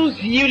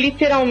introduziu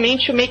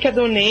literalmente o Make a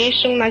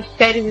Donation nas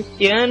séries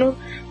esse ano,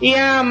 e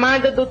a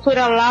amada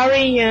doutora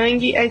Lauren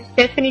Young, a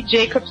Stephanie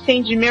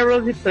Jacobson de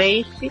Melrose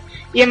Place,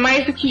 e é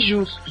mais do que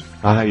justo.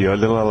 Ai,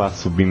 olha ela lá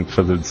subindo pra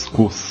fazer o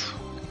discurso.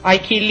 Ai,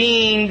 que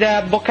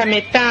linda, boca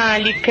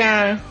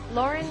metálica.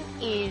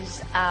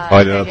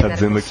 Olha, ela tá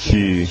dizendo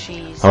que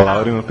a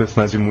Lauren é uma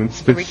personagem muito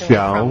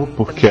especial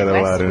porque ela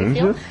é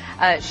laranja,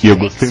 e eu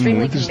gostei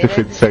muito de ter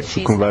feito sexo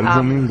com vários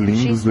homens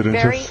lindos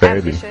durante a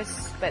série.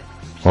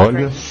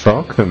 Olha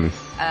só, Camis.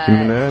 Que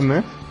mulher,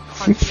 né?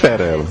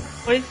 Sincera ela.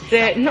 Pois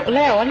é. Não,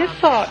 Léo, olha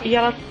só. E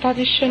ela tá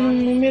deixando um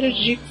número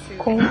de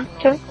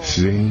conta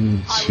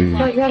Gente,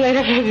 pra galera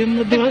fazer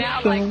uma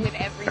doação.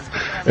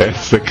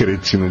 essa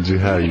cretina de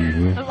raiz,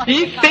 né?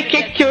 Isso é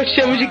que eu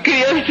chamo de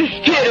criança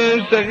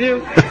esperança,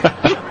 viu?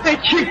 Puta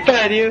que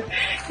pariu.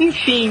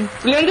 Enfim,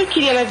 Leandro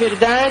queria, na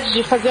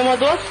verdade, fazer uma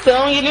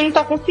doação e ele não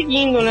tá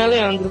conseguindo, né,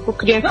 Leandro? Pro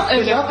criança Não,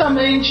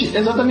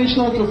 exatamente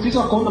não. Eu fiz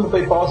uma conta no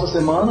PayPal essa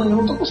semana e eu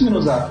não tô conseguindo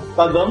usar.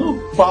 Tá dando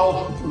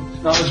pau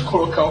na hora de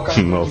colocar o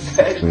cartão de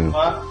crédito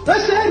lá. Não, é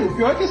sério, o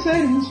pior é que é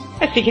sério isso.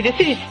 Mas tem que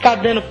decidir se tá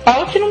dando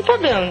pau ou se não tá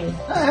dando.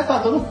 Tá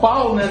dando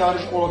pau, né, na hora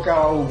de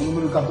colocar o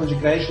número do cartão de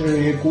crédito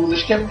e recusa.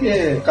 Acho que é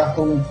porque o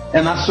cartão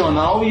é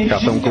nacional e...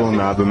 Cartão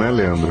clonado, né,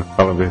 Leandro?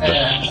 Fala a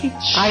verdade.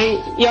 Aí,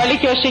 e olha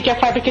que eu achei que a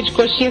fábrica de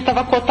coxinhas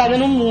estava cotada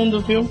no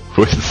mundo, viu?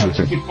 Pois Eu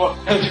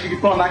tive que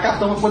clonar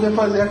cartão pra poder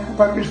fazer a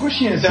fábrica de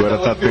coxinhas. Agora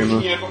tá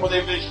tendo... pra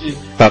poder investir.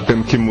 Tá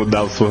tendo que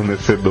mudar os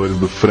fornecedores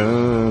do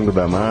frango,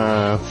 da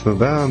massa.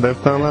 Deve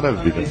estar uma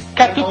maravilha.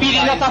 Catupiry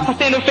já tá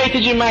sendo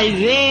feito de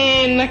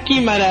maisena,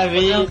 que maravilha.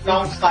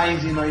 Dá um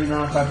signzinho aí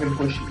na fábrica de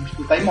coxinhas.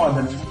 Tá em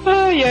moda, né?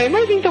 Ai,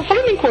 mas então,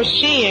 falando em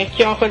coxinha,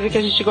 que é uma coisa que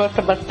a gente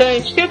gosta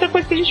bastante, tem outra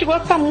coisa que a gente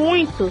gosta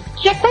muito,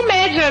 que é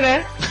comédia,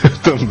 né?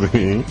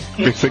 Também.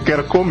 Pensei que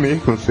era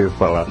comer quando você ia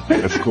falar.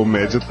 Mas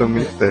comédia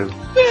também serve.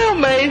 Não,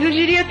 mas eu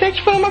diria até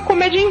que foi uma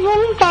comédia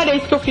involuntária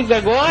isso que eu fiz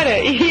agora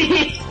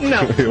e...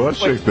 Não. Eu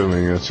achei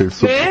também, achei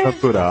super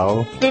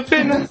natural.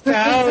 Super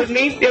natural,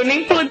 eu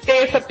nem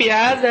plantei essa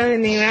piada,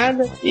 nem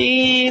nada.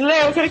 E,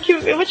 Léo, eu quero que...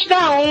 Eu vou te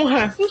dar a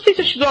honra. Não sei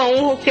se eu te dou a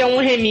honra ou se a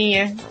honra é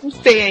minha. Não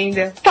sei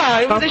ainda.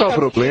 Tá, eu vou deixar... Qual é o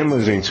problema,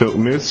 gente? O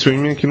meu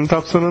streaming aqui não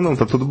tá funcionando não,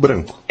 tá tudo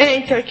branco.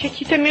 Então, é que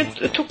aqui também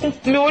eu tô com...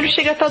 Meu olho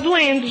chega a estar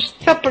doendo.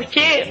 Sabe por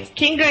quê?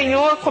 Quem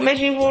ganhou a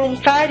comédia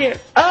involuntária...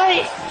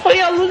 Ai,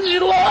 foi a Luz de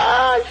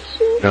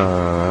Lost.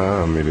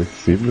 Ah,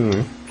 merecido,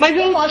 né? Mas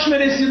eu não acho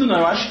merecido, não.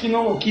 Eu acho que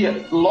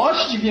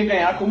Lost devia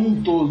ganhar como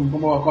um todo,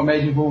 como uma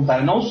comédia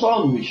involuntária, não só a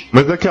luz.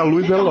 Mas é que a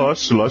luz é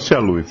Lost é a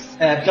luz.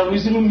 É, porque a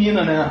luz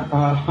ilumina, né,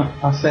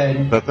 a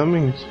série.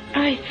 Exatamente.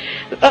 Ai,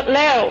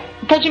 Léo,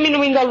 tá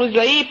diminuindo a luz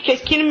aí? Porque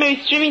aqui no meu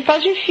streaming tá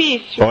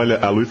difícil. Olha,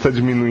 a luz tá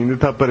diminuindo e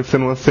tá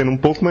aparecendo uma cena um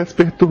pouco mais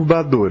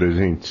perturbadora,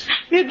 gente.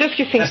 Meu Deus,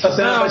 que sensação. Essa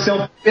cena vai ser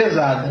uma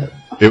pesada.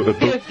 Eu tô...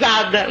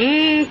 Pesada.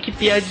 Que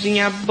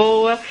piadinha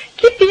boa.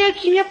 Que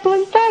piadinha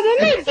plantada,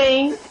 né,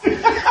 bem?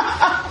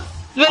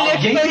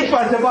 Alguém tem que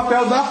fazer o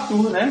papel do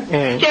Arthur,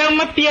 né? Que é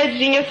uma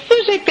piadinha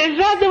suja e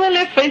pesada, o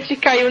elefante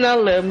caiu na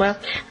lama.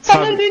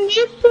 Falando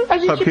nisso, a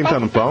gente... Sabe quem tá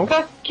no palco?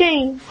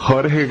 Quem?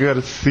 Jorge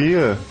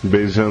Garcia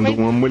beijando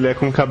uma mulher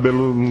com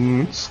cabelo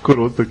muito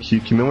escroto aqui,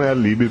 que não é a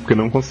Libby, porque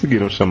não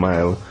conseguiram chamar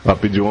ela. Ela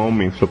pediu um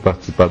aumento pra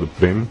participar do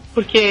prêmio.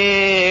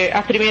 Porque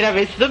a primeira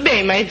vez tudo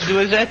bem, mas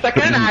duas já é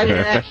sacanagem,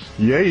 né?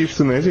 E é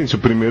isso, né, gente? O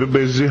primeiro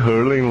beijo de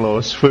Hurley em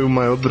Lost foi o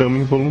maior drama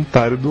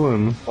involuntário do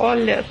ano.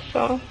 Olha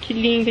só, que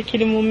lindo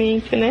aquele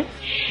momento, né?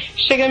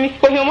 Chega a me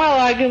escorrer uma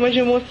lágrima de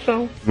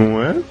emoção.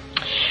 Não é?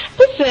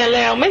 Pois é,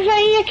 Léo, mas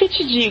aí é que eu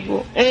te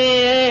digo,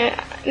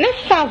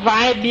 nessa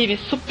vibe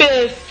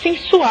super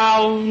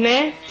sensual,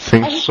 né?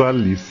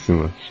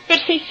 Sensualíssima.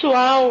 Super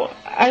sensual,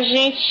 a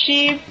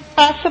gente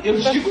passa por... Eu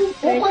digo um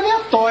pouco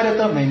aleatória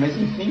também, mas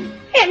enfim...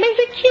 mas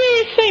é que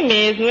é isso aí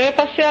mesmo, é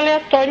pra ser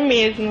aleatório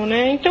mesmo,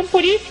 né? Então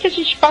por isso que a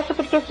gente passa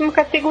pra próxima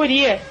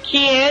categoria,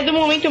 que é do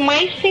momento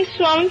mais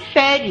sensual em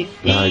séries.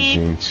 Ai,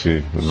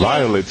 gente,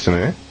 Violet,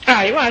 né?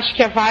 Eu acho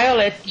que a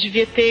Violet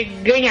devia ter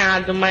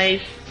ganhado, mas...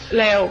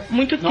 Léo,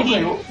 muito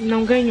triste.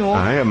 Não ganhou.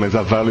 Mas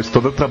a Violet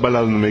toda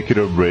trabalhada no Make It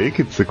or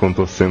Break It, você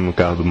contou sendo no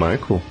carro do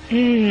Michael?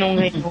 Não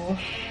ganhou.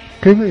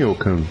 Quem ganhou,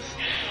 Camis?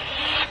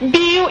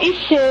 Bill e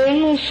Sam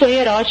num sonho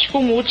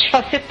erótico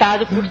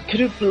multifacetado por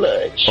True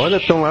Blood. Olha,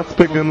 estão lá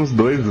pegando os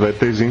dois, vai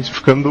ter gente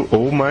ficando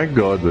oh my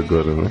god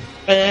agora, né?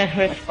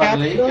 Vai ficar...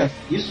 Falei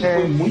que isso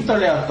foi muito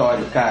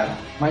aleatório, cara.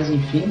 Mas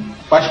enfim,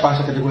 faz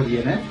parte da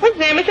categoria, né? Pois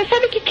é, mas você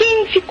sabe que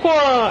quem ficou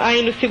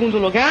aí no segundo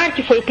lugar,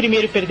 que foi o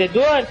primeiro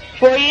perdedor,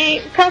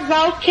 foi o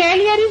casal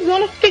Kelly e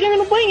Arizona se pegando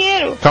no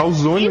banheiro.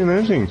 Calzone,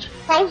 né, gente?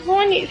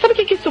 Calzone. Sabe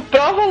o que isso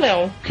prova,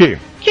 Léo? O quê?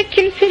 Que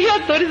aqui nos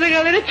seriadores a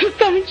galera é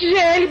totalmente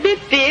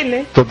GLBT,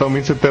 né?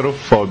 Totalmente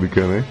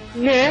heterofóbica, né?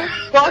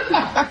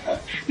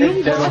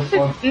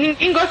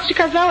 Ninguém gosta de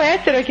casal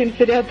hétero aqui nos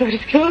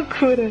seriadores, que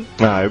loucura.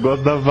 Eu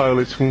gosto da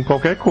Violet com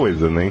qualquer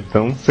coisa, né?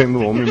 Então,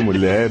 sendo homem,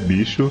 mulher,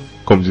 bicho,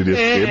 como diria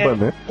Seba,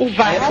 né? O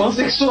é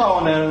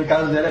pansexual, né? No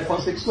caso dela é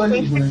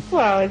pansexualismo, né?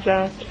 Pansexual,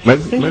 exato.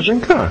 Mas vem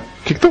cá,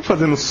 o que estão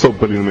fazendo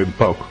sopa ali no meio do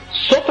palco?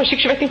 Sopa? Achei que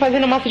estivessem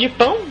fazendo massa de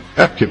pão?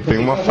 Porque tem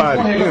uma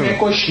farinha.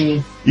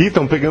 Coxinha. Ih,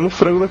 estão pegando o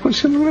frango da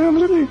coxinha do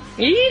Leandro ali.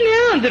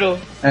 Ih, Leandro!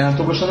 Não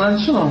tô gostando nada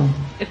disso, não.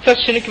 Eu tô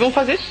achando que vão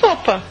fazer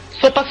sopa.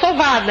 Sopa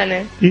sovada,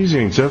 né? Ih,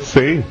 gente, já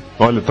sei.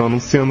 Olha, estão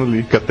anunciando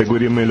ali,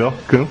 categoria melhor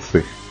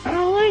câncer.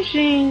 Ai,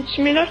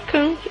 gente, melhor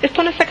câncer. Eu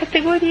tô nessa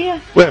categoria.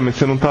 Ué, mas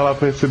você não tá lá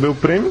pra receber o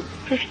prêmio?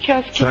 Porque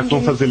acho que será que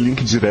vão fazer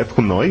link direto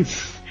com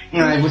nós?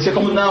 E você,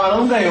 ela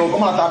não ganhou,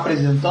 como ela tá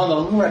apresentando,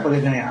 ela não vai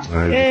poder ganhar.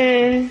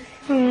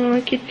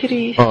 Ai, que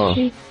triste. Ó,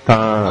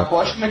 tá.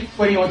 Aposto como é que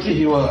foi em Otter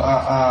Hill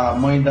a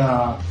mãe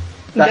da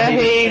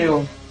Rei.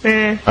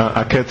 É.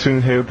 A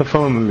Catherine Hale tá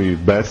falando ali,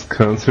 Best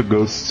Cancer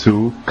goes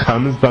to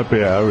Camis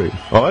Barbieri.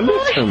 Olha,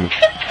 Camis.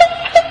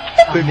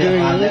 Você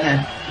ganhou.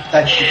 Né?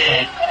 Tá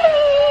difícil.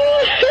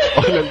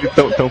 Olha ali,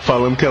 estão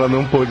falando que ela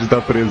não pôde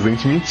dar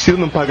presente. Mentira,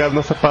 não pagaram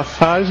nossa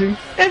passagem.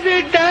 É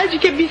verdade,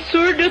 que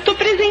absurdo. Eu tô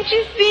presente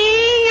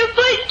sim, eu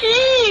tô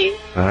aqui.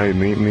 Ai,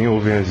 nem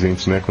ouvem a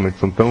gente, né?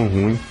 Conexão tão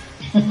ruim.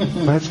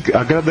 Mas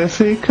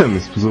agradece aí,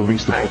 Camis, pros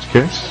ouvintes do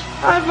podcast.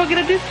 Eu vou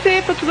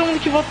agradecer pra todo mundo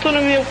que votou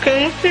no meu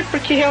câncer,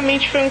 porque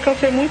realmente foi um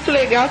câncer muito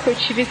legal que eu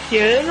tive esse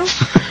ano.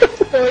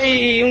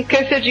 Foi um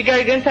câncer de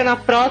garganta na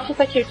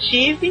próstata que eu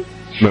tive.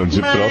 Não,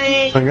 de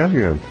próstata na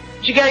garganta.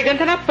 De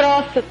garganta na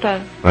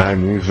próstata. Ai,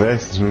 não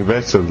investe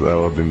a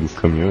ordem dos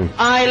caminhões.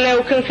 Ai,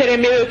 Léo, o câncer é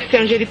meu, eu que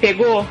sei onde ele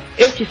pegou.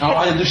 Eu que sei. A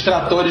ordem dos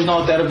tratores não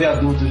altera o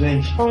viaduto,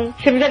 gente. Bom,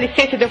 você me dá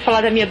licença de eu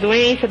falar da minha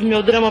doença, do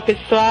meu drama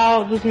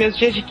pessoal, dos meus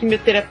dias de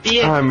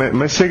quimioterapia?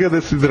 Mas chega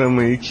desse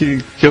drama aí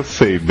que eu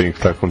sei bem o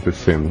que tá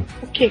acontecendo.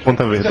 O quê?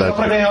 Conta a verdade. Isso é só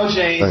pra ganhar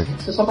audiência.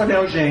 Isso é só pra ganhar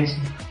audiência.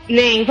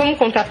 Nem, vamos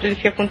contar pra eles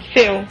o que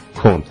aconteceu?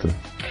 Conta.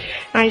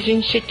 Ai,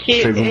 gente,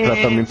 aqui... Fez um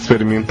tratamento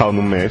experimental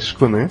no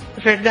México, né?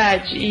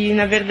 Verdade. E,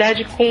 na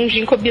verdade, com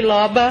ginkgo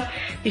biloba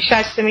e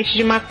chá de semente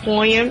de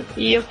maconha.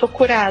 E eu tô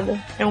curada.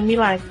 É um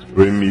milagre.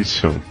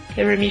 Remission.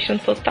 É remission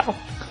total.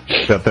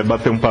 Você até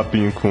bateu um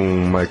papinho com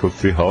o Michael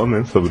C. Hall,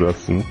 né? Sobre o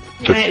assunto.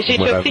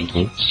 Gente, é o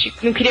seguinte.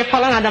 Não queria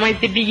falar nada, mas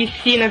The Big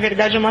C, na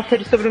verdade, é uma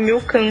série sobre o meu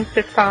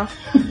câncer, tá?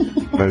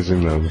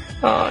 Imaginando.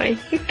 Ai.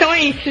 Então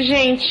é isso,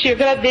 gente. Eu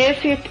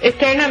agradeço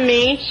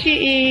eternamente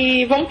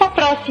e vamos pra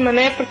próxima,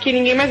 né? Porque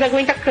ninguém mais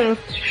aguenta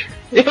câncer.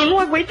 Eu não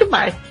aguento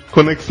mais.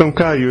 Conexão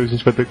caiu, a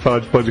gente vai ter que falar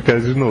de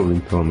podcast de novo,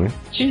 então, né?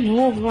 De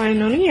novo? Ai,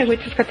 não, ninguém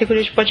aguenta essas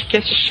categorias de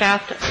podcast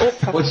chata.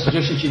 Opa. Pô, esse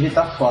Justin TV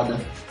tá foda.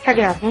 Tá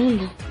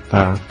gravando?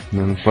 Tá,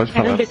 não pode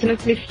falar. Caramba,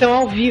 transmissão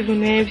ao vivo,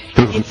 né?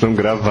 Transmissão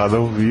gravada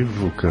ao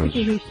vivo, cara.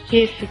 Eu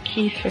esqueço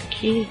isso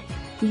aqui.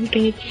 Não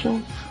tem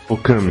edição. Ô,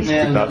 Camis,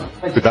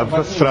 cuidado com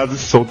as frases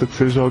soltas que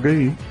você joga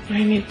aí.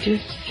 Ai, meu Deus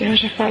do céu,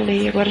 já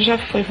falei, agora já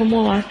foi,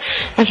 vamos lá.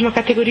 Mais uma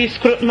categoria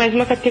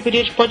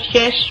de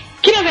podcast,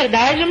 que na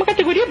verdade é uma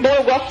categoria boa,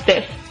 eu gosto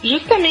dessa.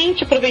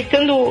 Justamente,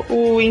 aproveitando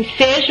o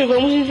ensejo,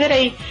 vamos dizer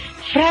aí,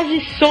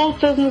 frases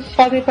soltas nos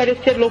fazem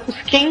parecer loucos.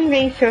 Quem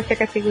venceu essa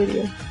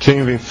categoria?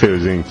 Quem venceu,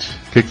 gente?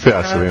 O que você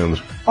acha,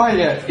 Leandro?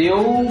 Olha,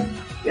 eu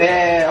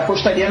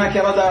apostaria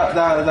naquela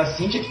da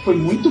Cíntia, que foi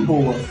muito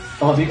boa.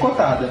 Tava bem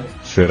cotada.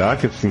 Será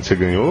que a Cíntia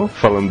ganhou?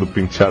 Falando do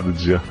penteado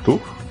de Arthur?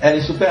 Era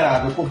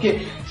insuperável,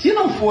 porque se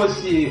não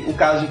fosse o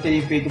caso de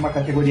terem feito uma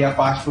categoria à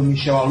parte pro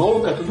Michel a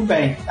Louca, tudo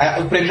bem.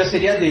 O prêmio já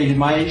seria dele,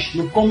 mas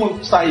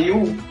como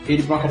saiu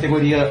ele pra uma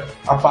categoria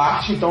à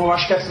parte, então eu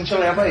acho que a Cíntia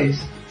leva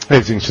esse.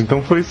 Gente,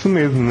 então foi isso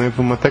mesmo, né?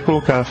 Vamos até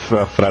colocar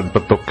a frase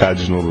pra tocar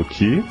de novo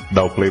aqui,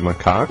 dar o play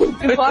macaco.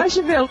 Voz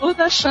de veludo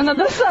da Xana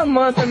da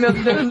Samanta, meu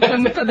Deus, é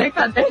muita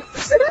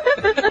decadência.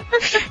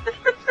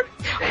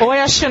 Oi,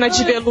 a Xana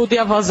de veludo e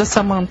a voz da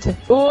Samanta.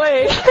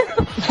 Oi.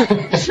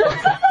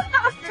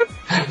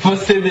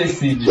 Você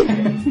decide.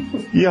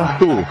 E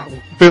Arthur,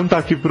 perguntar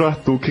aqui pro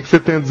Arthur, o que você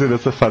tem a dizer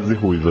dessa fase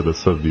ruiva da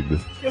sua vida?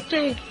 Eu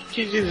tenho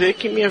que dizer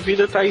que minha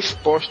vida tá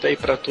exposta aí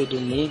pra todo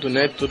mundo,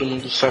 né? Todo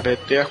mundo sabe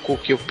até a cor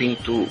que eu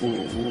pinto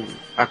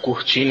a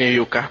cortina e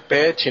o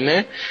carpete,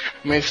 né?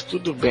 Mas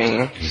tudo bem,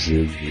 né?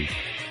 Jesus.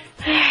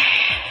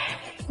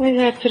 Mas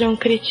Arthur é um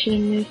cretino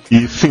mesmo.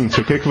 E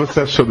Cíntia, o que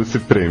você achou desse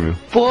prêmio?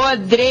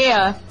 Podre!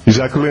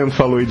 Já que o Leandro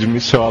falou aí de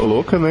Michel a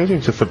Louca, né,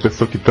 gente? Essa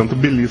pessoa que tanto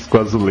belisca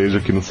o azulejo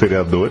aqui nos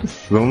seriadores.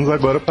 Vamos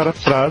agora para a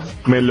frase,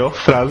 melhor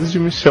frase de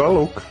Michel a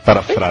Louca. Para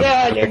a frase,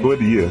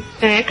 categoria.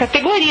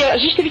 Categoria. A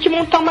gente teve que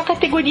montar uma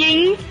categoria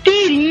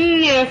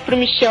inteirinha pro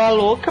Michel a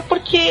Louca,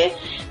 porque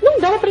não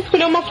dava pra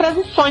escolher uma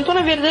frase só. Então,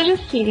 na verdade,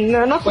 assim,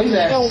 na nossa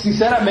opinião...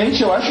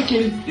 sinceramente, eu acho que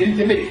ele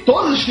deveria...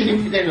 Todos queriam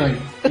que ele ganhe.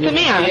 Eu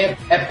também acho.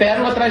 É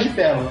pérola atrás de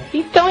pérola.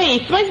 Então é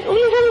isso. Mas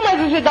não vamos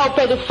mais azedar o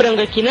pé do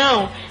frango aqui,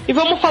 não. E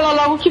vamos falar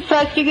logo que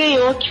frase que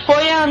ganhou, que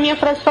foi a minha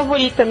frase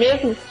favorita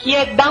mesmo, que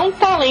é dar um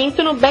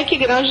talento no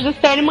background dos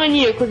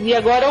Telemaníacos. E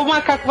agora o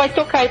macaco vai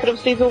tocar aí pra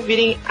vocês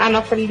ouvirem a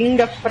nossa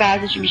linda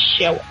frase de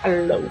Michel a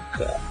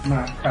Louca.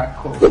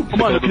 Macaco.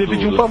 Mano, eu queria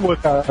pedir um favor,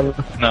 cara.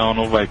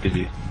 Não vai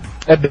pedir.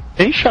 É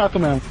bem chato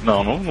mesmo.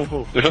 Não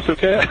vou. Eu já sei o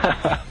que é.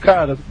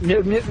 Cara,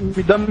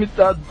 me dá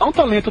um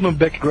talento no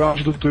background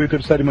do Twitter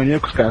do Série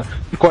Maníacos, cara.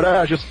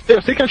 Coragem.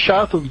 Eu sei que é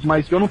chato,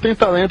 mas eu não tenho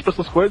talento pra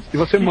essas coisas. E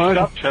você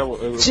manja.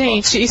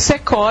 Gente, isso é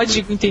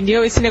código,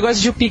 entendeu? Esse negócio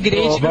de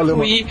upgrade no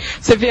Twitter.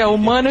 Você vê, o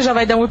Mano já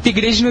vai dar um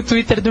upgrade no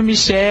Twitter do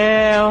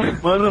Michel.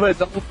 O Mano vai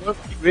dar um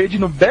upgrade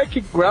no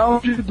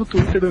background do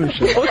Twitter do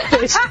Michel. Ou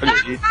seja,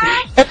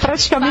 é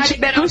praticamente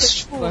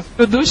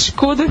o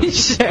Duscu do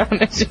Michel,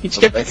 né, gente?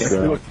 Que é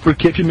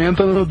porque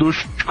pimenta no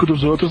ducho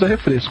dos outros é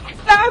refresco.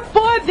 Tá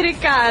podre,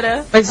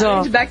 cara. Mas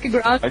ó, de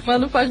background,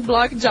 mano, faz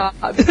block job.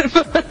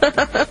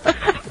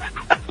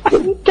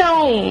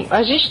 Então,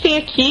 a gente tem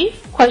aqui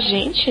com a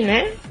gente,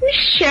 né,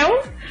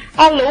 Michel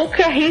a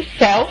Louca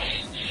himself,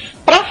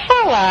 pra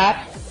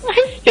falar a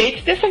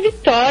respeito dessa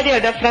vitória,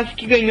 da frase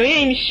que ganhou. E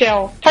aí,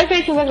 Michel, faz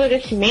aí seus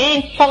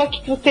agradecimentos, fala o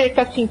que você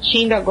tá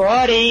sentindo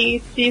agora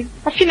e se,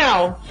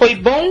 afinal, foi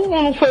bom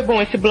ou não foi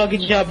bom esse blog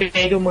job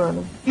aí do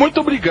Mano? Muito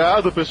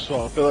obrigado,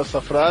 pessoal, pela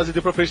essa frase.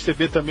 Deu pra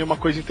perceber também uma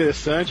coisa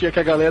interessante, é que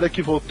a galera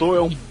que votou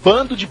é um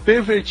bando de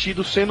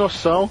pervertidos sem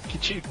noção,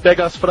 que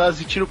pega as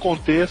frases e tira o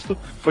contexto.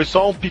 Foi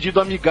só um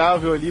pedido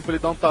amigável ali pra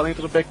ele dar um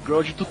talento no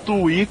background do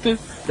Twitter,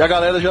 e a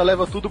galera já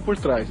leva tudo por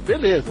trás.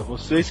 Beleza,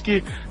 vocês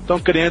que estão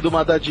querendo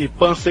uma da de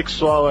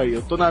pansexual aí,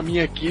 eu tô na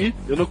minha aqui,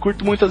 eu não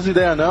curto muitas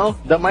ideias não,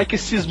 ainda mais que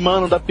esses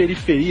mano da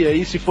periferia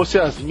aí, se fosse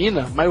as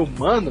minas, mas o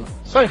mano,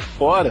 sai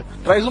fora,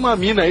 traz uma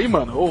mina aí,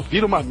 mano, ou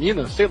vira uma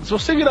mina, se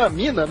você virar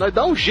mina, nós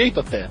dá um jeito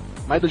até,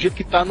 mas do jeito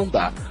que tá, não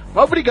dá.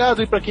 Mas obrigado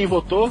aí pra quem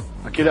votou,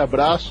 aquele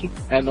abraço,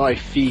 é nóis,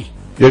 fi.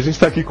 E a gente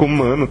tá aqui com o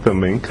Mano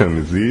também,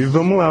 Camis. E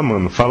vamos lá,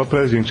 Mano. Fala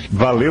pra gente.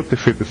 Valeu ter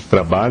feito esse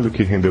trabalho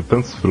que rendeu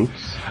tantos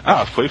frutos?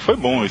 Foi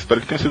bom. Eu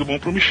espero que tenha sido bom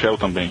pro Michel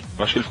também.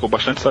 Eu acho que ele ficou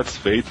bastante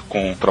satisfeito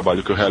com o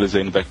trabalho que eu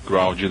realizei no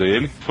background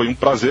dele. Foi um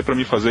prazer pra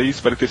mim fazer e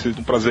espero que tenha sido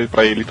um prazer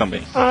pra ele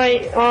também.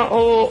 Ai,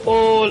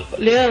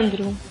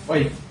 Leandro.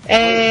 Oi.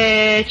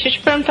 Deixa eu te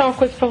perguntar uma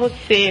coisa pra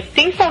você.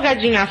 Tem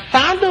salgadinho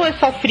assado ou é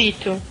só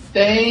frito?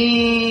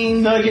 Tem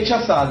nugget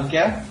assado,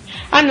 quer?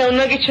 Ah não,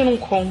 nugget eu não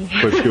como.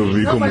 Foi que eu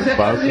vi não, como mas é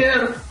faz.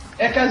 caseiro.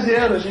 É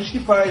caseiro, a gente que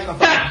faz na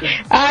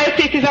parte. Eu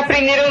sei, vocês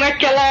aprenderam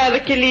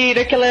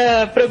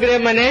naquela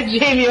programa, né?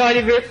 Jamie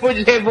Oliver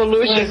Food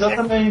Revolution.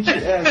 Exatamente.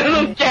 Eu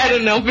não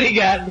quero não,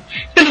 obrigado.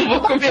 Eu não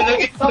vou comer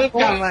nugget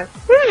nunca mais.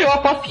 Eu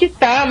aposto que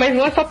tá, mas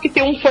não é só porque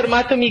tem um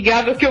formato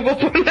amigável que eu vou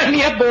pôr na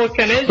minha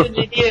boca, né? Já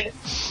diria.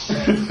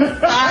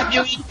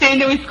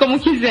 Entendam isso como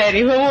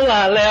quiserem. Vamos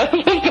lá, Léo,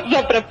 vamos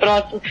passar pra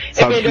próxima.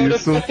 Sabe melhor eu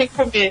isso, ficar sem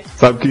comer.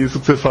 Sabe que isso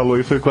que você falou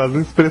aí foi quase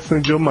uma expressão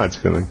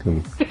idiomática, né,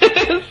 Camis?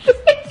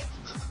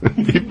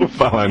 E por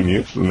falar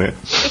nisso, né?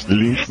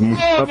 Links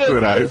muito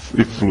naturais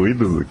e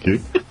fluidos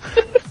aqui.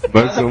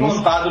 Nós vamos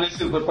contado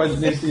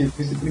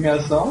nesse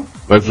premiação.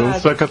 Nós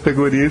vamos pra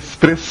categoria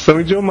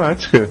expressão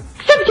idiomática.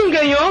 Sabe quem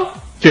ganhou?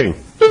 Quem?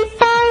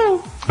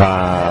 Pimpão!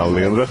 O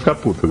Leandro vai ficar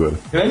puto agora.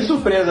 Grande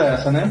surpresa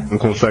essa, né? Não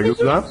consegue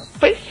usar?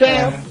 Pois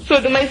é,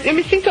 absurdo, mas eu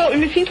me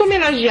sinto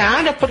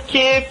homenageada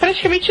porque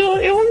praticamente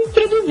eu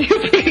introduzi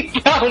o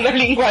Pimpão na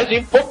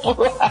linguagem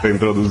popular. Você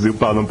introduziu o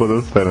pau na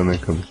podosfera, né,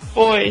 Camis?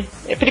 Foi.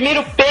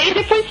 Primeiro P e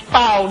depois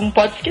pau, não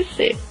pode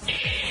esquecer.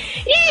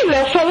 E,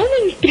 Léo,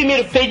 falando em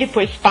primeiro P e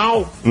depois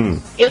pau,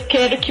 eu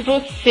quero que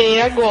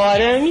você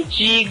agora me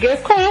diga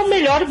qual é o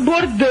melhor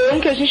bordão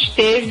que a gente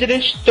teve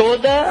durante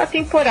toda a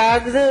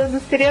temporada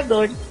dos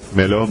seriadores.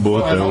 Melhor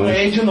bordão. Não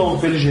ganhei de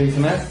novo, pelo jeito,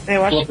 né?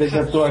 Eu acho que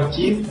apresentou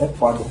aqui, é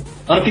foda.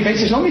 Ano que vem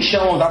vocês não me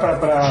chamam, dá pra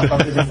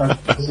apresentar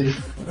pra vocês.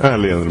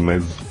 Leandro,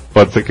 mas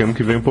pode ser que ano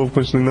que vem o povo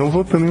continue não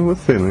votando em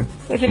você, né?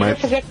 Mas ele vai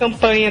fazer a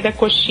campanha da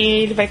coxinha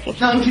e ele vai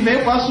conseguir. Não, ano que vem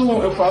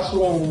eu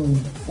faço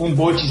um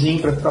botezinho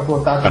pra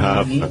votar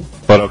também.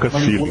 Paroca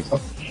Filho.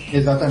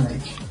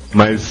 Exatamente.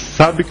 Mas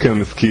sabe,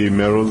 Camis, que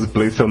Melrose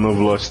Place é o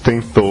novo Lost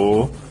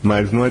tentou,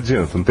 mas não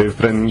adianta, não teve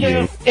pra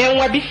ninguém. É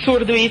um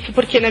absurdo isso,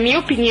 porque na minha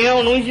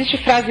opinião não existe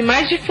frase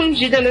mais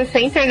difundida nessa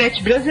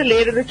internet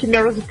brasileira do que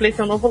Melrose Place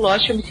é o novo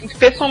Lost. Eu me sinto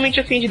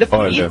pessoalmente ofendida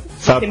por isso. Olha,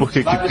 sabe por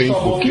que tem?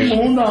 Porque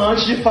imunda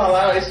antes de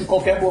falar esse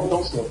qualquer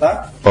bordão seu,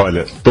 tá?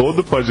 Olha,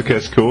 todo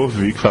podcast que eu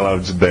ouvi que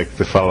falava de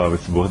Dexter falava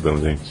esse bordão,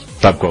 gente.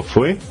 Sabe qual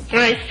foi?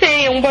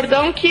 Sei, é um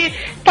bordão que,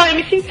 eu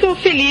me sinto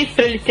feliz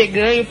pra ele ter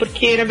ganho,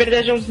 porque na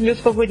verdade é um dos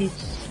meus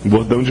favoritos. Um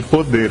bordão de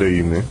poder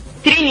aí, né?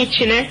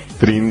 Trinity, né?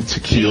 Trinity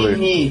Killer.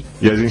 Trini.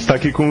 E a gente tá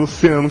aqui com o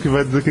Luciano, que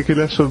vai dizer o que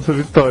ele achou dessa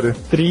vitória.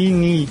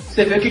 Trini.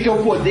 Você vê o que é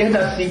o poder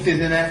da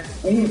síntese, né?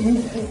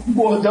 Um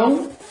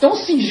bordão tão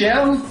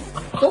singelo,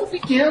 tão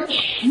pequeno,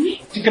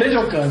 de grande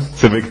alcance.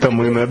 Você vê que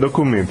tamanho não é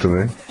documento,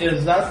 né?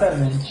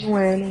 Exatamente. Não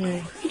é.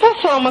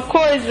 Posso falar uma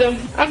coisa?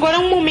 Agora é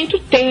um momento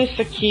tenso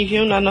aqui,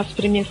 viu, na nossa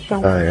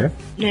premiação. É?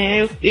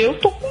 Eu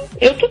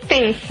tô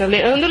tensa.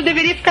 Leandro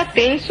deveria ficar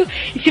tenso.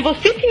 E se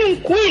você tem um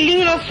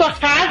coelhinho na sua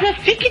casa,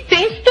 fique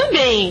tenso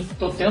também.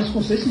 Tô tenso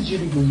com C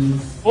cedilha, inclusive.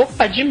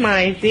 Opa,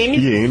 demais.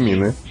 M,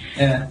 né?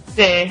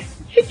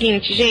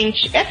 Seguinte,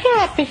 gente,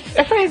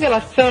 essa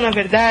revelação, na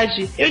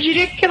verdade, eu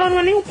diria que ela não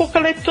é nem um pouco,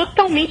 ela é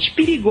totalmente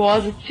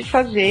perigosa de se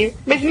fazer.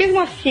 Mas mesmo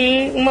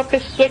assim, uma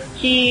pessoa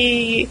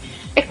que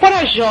é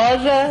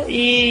corajosa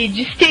e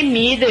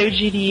destemida, eu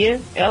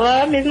diria.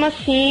 Ela, mesmo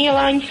assim,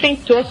 ela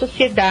enfrentou a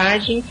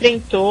sociedade,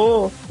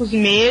 enfrentou os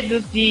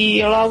medos e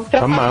ela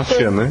ultrapassou a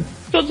máfia, né?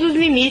 Todos os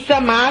limites,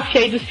 a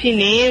máfia aí do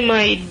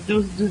cinema e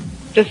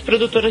das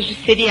produtoras de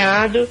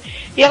seriado.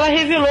 E ela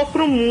revelou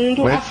pro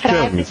mundo a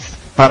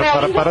frase... Não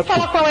vou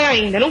falar qual é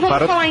ainda, não vou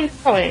falar ainda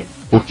qual é.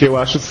 Porque eu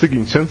acho o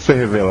seguinte, antes de você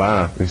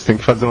revelar, a gente tem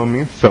que fazer uma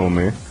menção,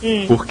 né?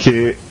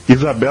 Porque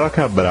Isabela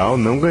Cabral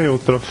não ganhou o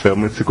troféu,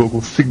 mas ficou com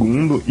o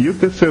segundo e o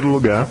terceiro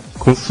lugar,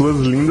 com suas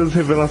lindas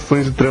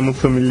revelações de tramas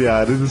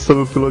familiares e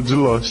sobre o piloto de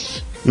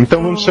Lost.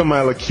 Então vamos chamar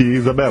ela aqui.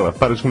 Isabela,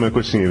 para de comer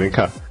coxinha, vem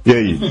cá. E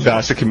aí, você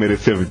acha que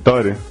merecia a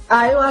vitória?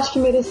 Eu acho que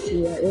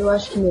merecia.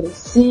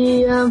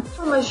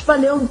 Mas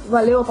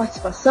valeu a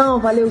participação,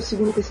 valeu o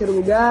segundo e terceiro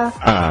lugar.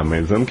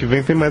 Mas ano que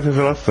vem tem mais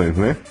revelações,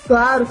 né?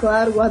 Claro,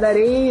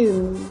 guardarei.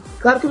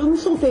 Claro que eu não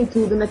soltei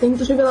tudo, né? Tem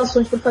muitas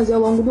revelações pra fazer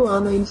ao longo do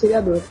ano aí no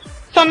Seriador.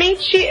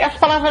 Somente as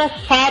palavras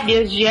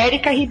sábias de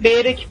Érica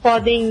Ribeiro que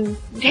podem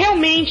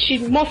realmente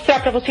mostrar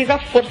pra vocês a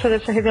força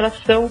dessa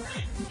revelação.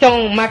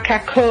 Então,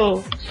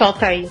 Macaco,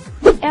 solta aí.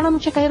 Ela não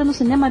tinha carreira no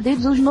cinema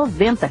desde os anos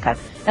 90, cara.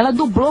 Ela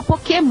dublou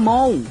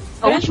Pokémon.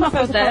 A última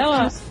coisa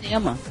dela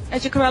é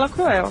de Cruella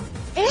Cruel.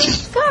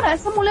 Cara,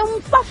 essa mulher é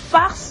uma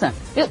farsa.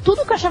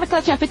 Tudo que eu achava que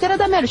ela tinha feito era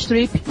da Meryl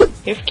Streep.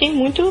 Eu fiquei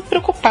muito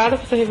preocupada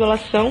com essa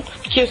revelação,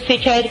 porque eu sei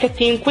que a Erika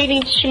tem um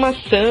coelhinho de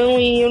estimação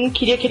e eu não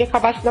queria que ele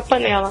acabasse da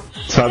panela.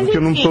 Sabe que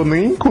eu não tô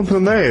nem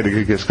encontrando a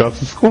Erika, que acho que ela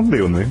se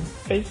escondeu, né?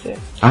 Pois é.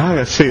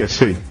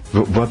 Achei.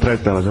 Vou atrás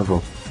dela, já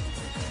vou.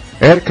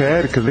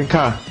 Erika, vem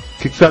cá.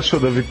 O que você achou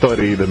da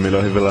vitória aí, da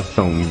melhor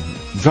revelação?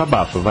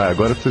 Desabafa, vai.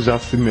 Agora você já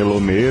se melou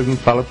mesmo,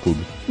 fala tudo.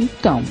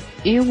 Então,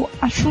 eu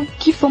acho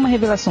que foi uma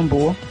revelação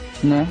boa,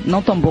 né?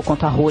 Não tão boa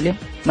quanto a rolha,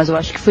 mas eu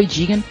acho que foi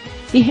digna.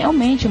 E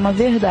realmente é uma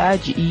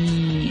verdade.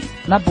 E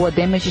na boa,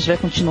 Damage vai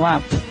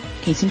continuar.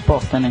 Quem se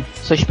importa, né?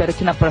 Só espero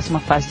que na próxima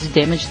fase de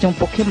Damage tenha um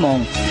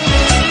Pokémon.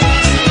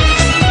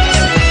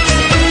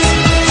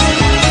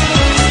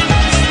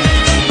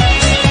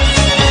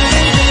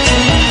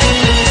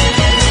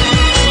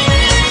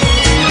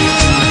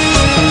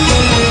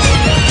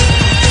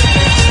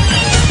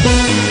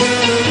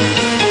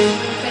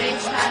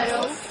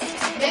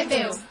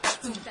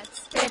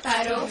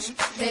 Preparou,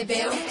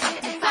 bebeu,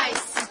 faz.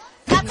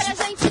 Dá pra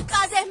gente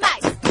fazer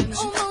mais.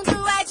 O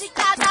mundo é de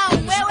cada um,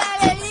 eu,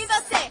 ela, ele e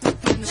você.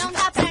 Não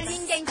dá pra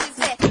ninguém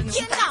dizer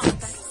que não.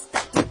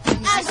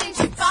 A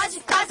gente pode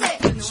fazer.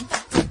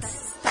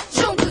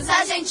 Juntos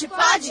a gente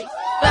pode.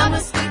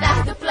 Vamos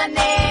cuidar do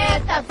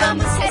planeta,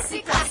 vamos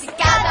reciclar. Se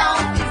cada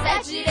um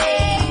fizer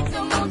direito,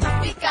 o mundo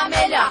fica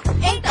melhor.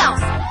 Então,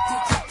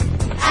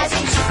 a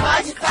gente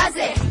pode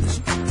fazer.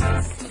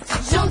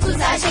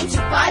 Juntos a gente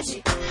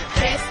pode.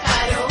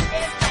 Preparou,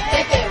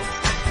 bebeu.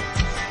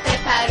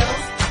 Preparou,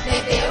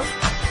 bebeu,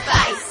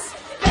 faz.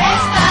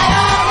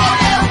 Preparou,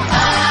 bebeu,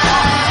 faz.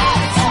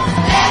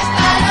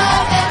 Preparou,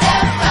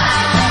 bebeu,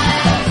 faz.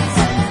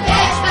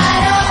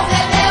 Preparou,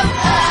 bebeu,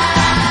 faz.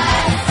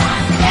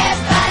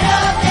 Preparou,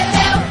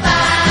 bebeu,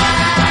 faz.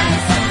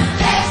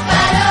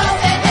 Preparou,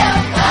 bebeu,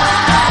 faz.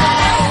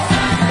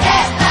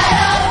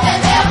 Preparou,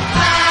 bebeu,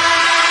 faz.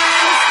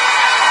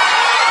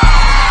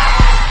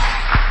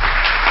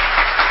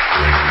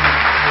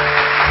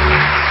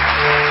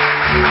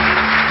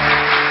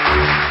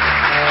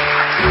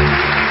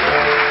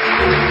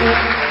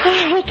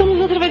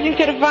 Voltamos outra vez no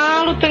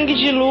intervalo, tangue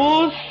de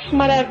luz,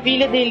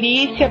 maravilha,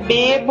 delícia,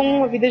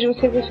 bebam, a vida de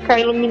vocês vai ficar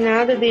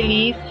iluminada,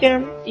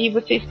 delícia, e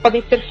vocês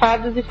podem ser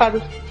fadas e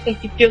fadas com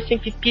pipi ou sem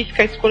pipi,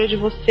 fica a escolha de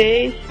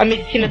vocês. A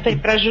medicina tá aí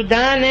pra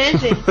ajudar, né,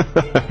 gente?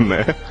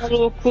 Né? Uma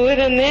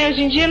loucura, né?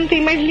 Hoje em dia não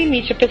tem mais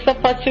limite, a pessoa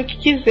pode ser o que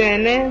quiser,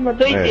 né? Uma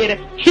doideira.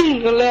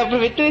 Léo,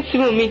 aproveitando esse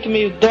momento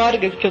meio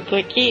dorgas que eu tô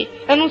aqui,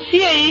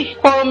 anuncia aí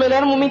qual é o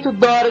melhor momento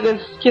dorgas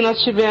que nós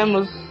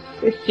tivemos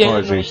esse ano.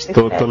 Ó, gente,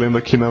 tô lendo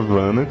aqui na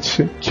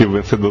Vanity que o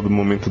vencedor do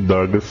momento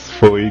Dorgas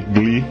foi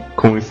Glee,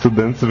 com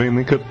estudantes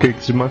vendendo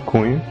cupcakes de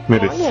maconha.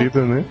 Merecida,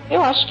 né?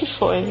 Eu acho que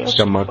foi. Acho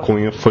que a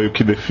maconha foi o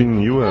que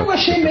definiu a... Eu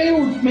achei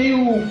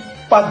meio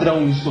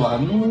padrão isso lá.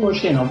 Não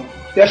gostei, não.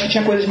 Eu acho que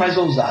tinha coisas mais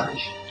ousadas.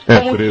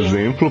 Por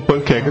exemplo,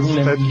 panquecas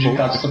de 7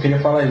 pontos. Só queria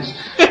falar isso.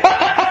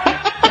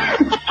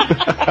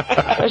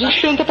 A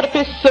gente pergunta pra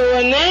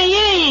pessoa, né? E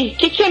aí, o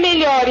que é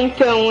melhor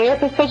então? E a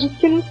pessoa diz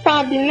que não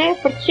sabe, né?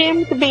 Porque é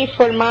muito bem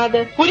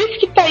informada. Por isso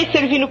que tá aí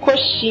servindo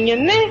coxinha,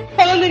 né?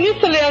 Falando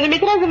nisso, Leandro, me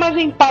traz umas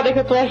empadas que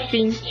eu tô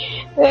afim.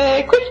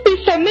 Com esse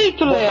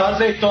pensamento, Leandro. Botar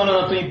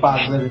azeitona na tua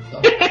empada, né,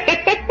 Vitor?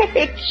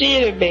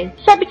 Tira, bem.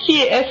 Sabe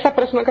que essa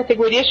próxima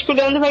categoria acho que o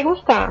Leandro vai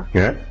gostar.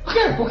 É? Por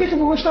quê? Por que eu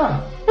vou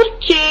gostar?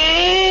 Porque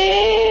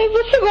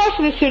você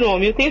gosta desse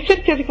nome. Eu tenho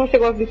certeza que você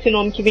gosta desse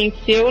nome que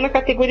venceu na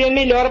categoria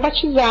Melhor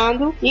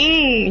Batizado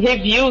em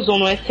reviews ou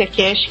no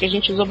SCCast, que a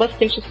gente usou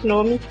bastante esse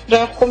nome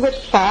pra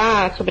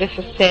conversar sobre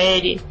essa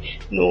série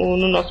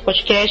no nosso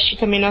podcast e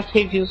também nas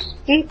reviews.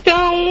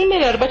 Então,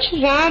 Melhor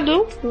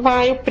Batizado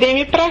vai o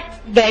prêmio pra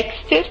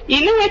Dexter. E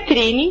não é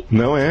Trini.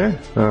 Não é?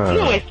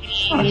 Não é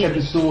Trini. Que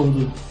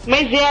absurdo.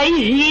 Mas é a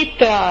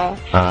Rita.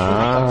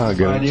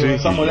 Garantido.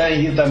 Essa mulher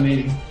irrita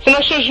mesmo. Você não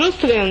achou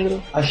justo,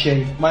 Leandro?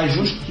 Achei. Mais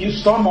justo que isso,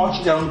 só a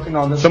morte dela no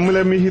final dessa. Essa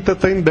mulher me irrita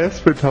até em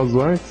Desperate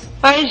Housewives.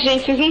 Ai,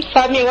 gente, vocês não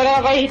sabem, agora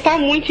ela vai irritar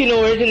muito no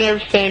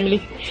Ordinary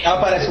Family.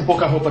 Ela parece com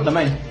pouca roupa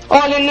também?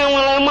 Olha, não,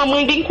 ela é uma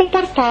mãe bem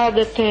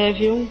comportada até,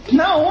 viu?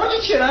 Não,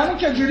 onde tiraram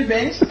que a Julie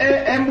Benz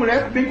é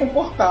mulher bem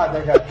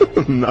comportada, cara?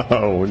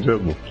 Não, onde eu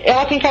não.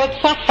 Ela tem cara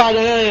de safada,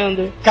 né,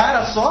 Leandro?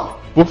 Cara só?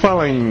 Por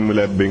falar em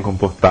mulher bem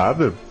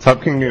comportada,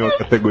 sabe quem ganhou a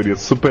categoria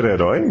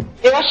super-herói?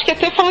 Eu acho que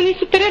até falando em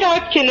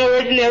super-herói, porque no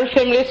Ordinary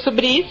Family é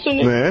sobre isso,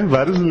 né?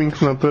 Vários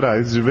links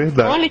naturais, de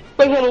verdade. Olha que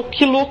coisa louca,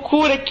 que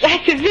loucura.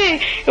 Ai, você vê?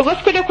 Eu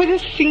gosto quando a coisa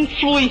assim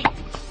flui.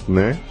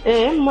 Né?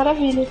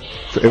 Maravilha.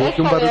 Eu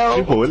ouvi um barulho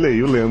de rolha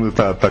aí, o Leandro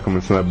tá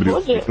começando a abrir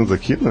os links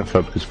aqui na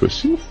fábrica de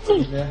coxinhas.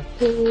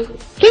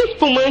 Tem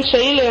espumante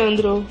aí,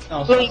 Leandro?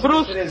 Não,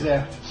 Lambrusco?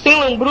 Tem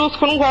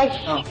lambrusco? Eu não gosto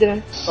de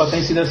cidra. Só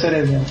tem cidra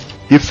cerezé.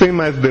 E sem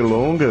mais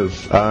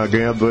delongas, a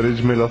ganhadora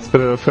de melhor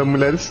super-herói foi a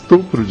Mulher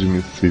Estupro de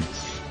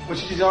Misfits. Vou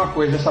te dizer uma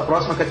coisa, essa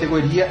próxima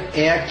categoria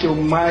é a que eu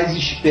mais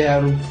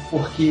espero,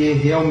 porque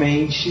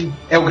realmente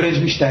é o grande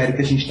mistério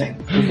que a gente tem.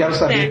 Eu quero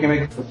saber como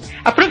é que foi.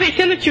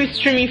 Aproveitando que o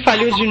streaming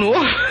falhou de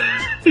novo,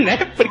 né?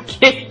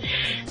 Porque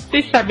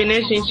vocês sabem,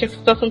 né, gente? A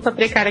situação tá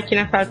precária aqui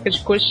na fábrica de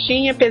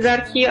coxinha,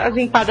 apesar que as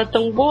empadas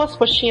tão boas,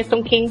 coxinha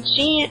tão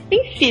quentinha.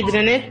 Tem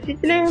cidra, né?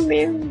 Cidra é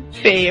meio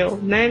feio,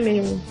 né?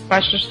 Meio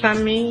baixo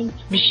orçamento,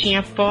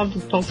 bichinha pobre,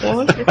 pão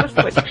com essas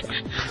coisas.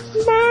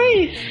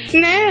 Mas,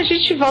 né, a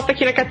gente volta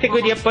aqui na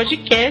categoria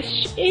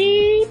podcast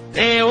e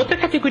outra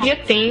categoria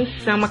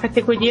tensa, uma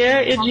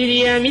categoria, eu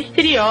diria,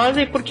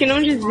 misteriosa e por que não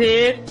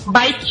dizer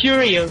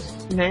bi-curious,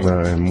 né?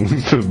 É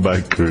muito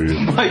bi-curious.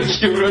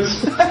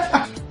 Bi-curious.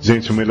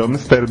 Gente, o melhor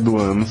mistério do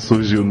ano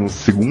surgiu no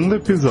segundo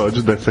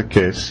episódio dessa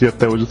cast e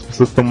até hoje as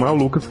pessoas estão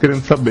malucas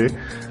querendo saber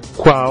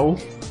qual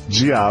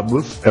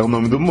diabos é o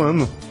nome do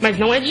mano. Mas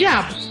não é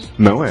diabos.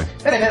 Não é.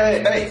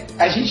 Peraí.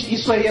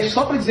 Isso aí é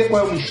só pra dizer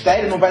qual é o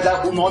mistério, não vai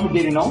dar o nome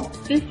dele, não?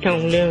 Então,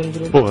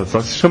 Leandro. Porra, só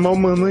se chamar o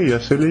mano aí,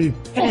 acha ele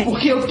aí.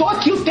 Porque eu tô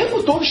aqui o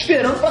tempo todo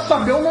esperando pra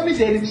saber o nome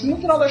dele. Se no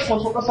final das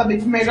contas for pra saber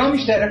que o melhor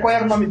mistério é qual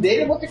era o nome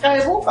dele, eu vou ficar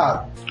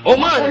revoltado. Ô,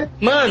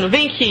 mano,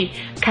 vem aqui.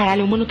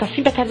 Caralho, o mano tá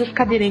sempre atrás dos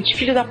cadeirantes,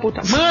 filho da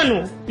puta.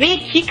 Mano, vem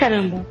aqui,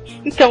 caramba.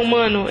 Então,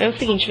 mano, é o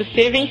seguinte,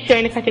 você venceu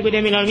aí na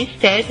categoria Melhor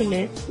Mistério,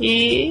 né?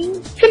 E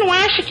você não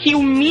acha que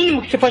o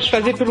mínimo que você pode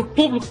fazer pelo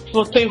público que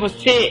votou em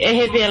você é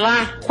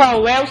revelar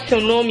qual é o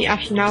seu nome,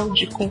 afinal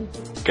de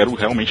contas? Quero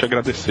realmente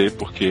agradecer,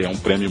 porque é um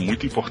prêmio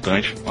muito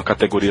importante, uma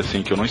categoria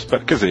assim que eu não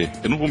espero, quer dizer,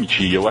 eu não vou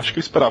mentir, eu acho que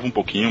eu esperava um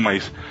pouquinho,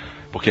 mas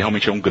porque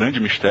realmente é um grande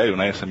mistério,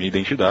 né, essa minha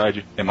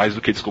identidade, é mais do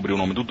que descobrir o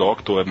nome do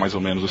Doctor, é mais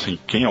ou menos assim,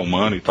 quem é o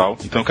humano e tal,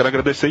 então eu quero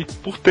agradecer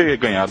por ter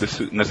ganhado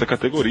nessa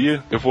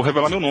categoria. Eu vou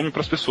revelar meu nome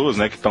para as pessoas,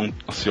 né, que estão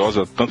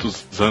ansiosas há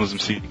tantos anos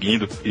me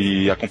seguindo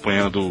e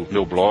acompanhando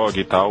meu blog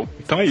e tal.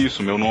 Então é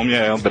isso, meu nome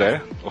é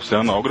André,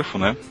 oceanógrafo,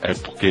 né, é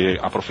porque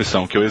a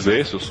profissão que eu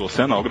exerço, eu sou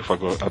oceanógrafo,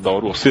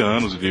 adoro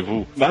oceanos,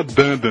 vivo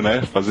nadando,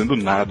 né, fazendo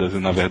nada,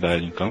 na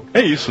verdade. Então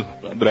é isso,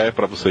 André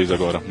para vocês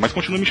agora, mas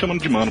continue me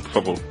chamando de mano, por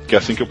favor, que é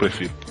assim que eu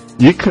prefiro.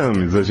 E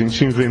Camis, a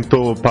gente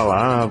inventou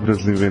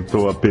palavras,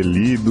 inventou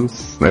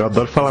apelidos. Eu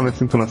adoro falar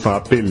nessa entonação,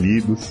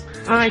 apelidos.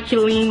 Ai, que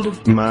lindo.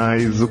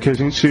 Mas o que a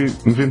gente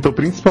inventou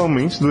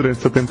principalmente durante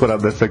essa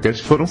temporada dessa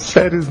cast foram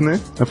séries, né?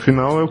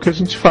 Afinal, é o que a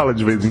gente fala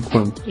de vez em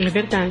quando. É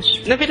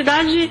verdade. Na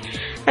verdade,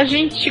 a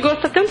gente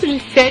gosta tanto de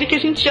série que a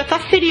gente já tá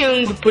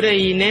seriando por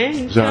aí, né?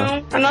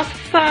 Então, a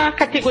nossa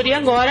categoria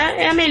agora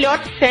é a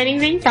melhor série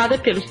inventada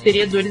pelos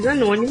seriadores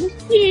anônimos.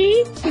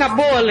 E, na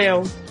boa,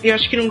 Léo, eu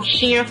acho que não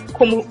tinha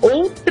como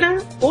outra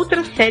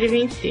série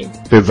vencer.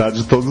 Apesar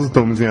de todos os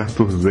nomes em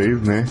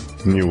Arthurzeis, né?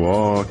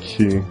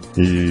 Milwaukee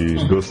e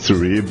Ghost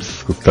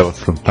Ribs, Costelas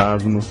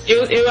Fantasmas.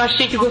 Eu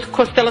achei que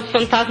Costelas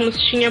Fantasmas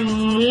tinha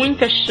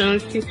muita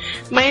chance,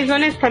 mas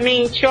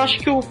honestamente, eu acho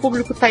que o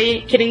público tá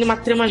aí querendo uma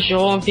trama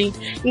jovem,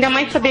 ainda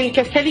mais sabendo que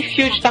a Sally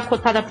Field tá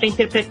cotada pra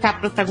interpretar a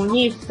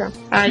protagonista.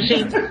 A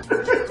gente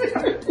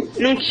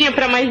não tinha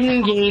pra mais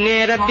ninguém, né?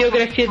 Era a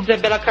biografia de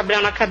Isabela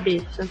Cabral na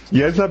cabeça.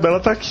 E a Isabela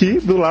tá aqui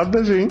do lado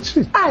da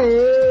gente.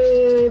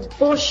 Aê!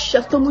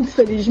 Poxa, tô muito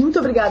feliz. Muito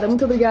obrigada,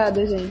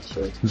 gente.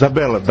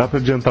 Isabela, dá pra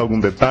adiantar algum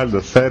detalhe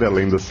da série,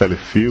 além da Sally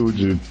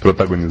Field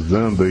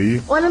protagonizando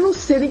aí? Olha, não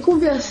sei, tem que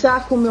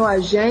conversar com o meu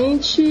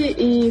agente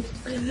e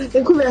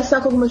tem que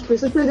conversar com algumas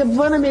pessoas. Por exemplo,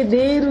 Vana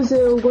Medeiros,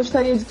 eu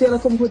gostaria de tê-la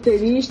como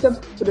roteirista,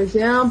 por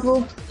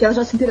exemplo, que ela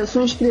já se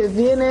interessou em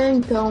escrever, né?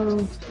 Então,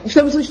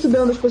 estamos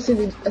estudando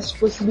essas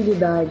possibilidades.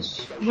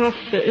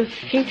 Nossa, eu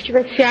sinto que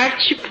vai ser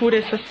arte pura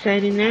essa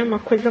série, né? Uma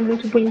coisa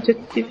muito bonita de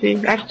se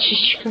ver,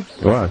 artística.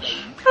 Eu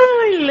acho.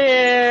 Ai,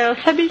 Léo,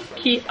 sabe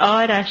que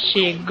hora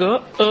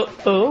chegou?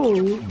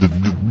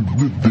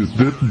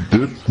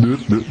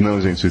 Não,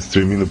 gente, o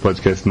streaming do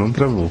podcast não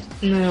travou.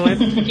 Não, é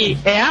porque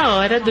é a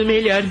hora do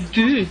melhor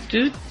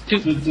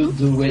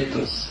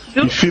duetos.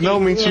 E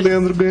finalmente o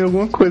Leandro ganhou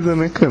alguma coisa,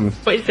 né, Cami?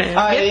 Pois é.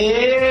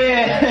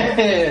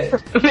 Aê!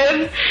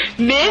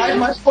 Mesmo...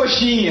 mais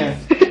coxinha.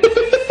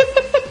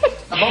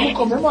 Vamos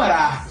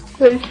comemorar.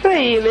 É isso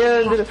aí,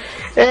 Leandro.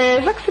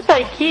 Já que você tá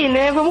aqui,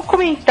 né, vamos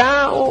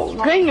comentar.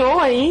 Ganhou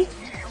aí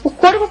o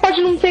Corvo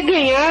pode não ter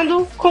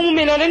ganhado como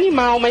melhor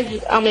animal, mas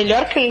a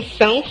melhor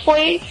canção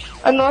foi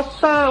o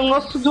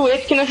nosso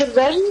dueto, que na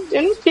verdade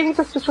eu não sei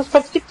muitas pessoas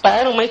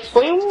participaram, mas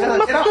foi uma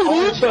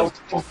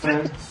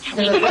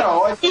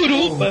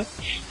suruba.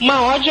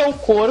 Uma ode ao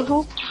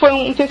corvo, que foi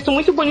um texto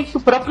muito bonito que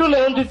o próprio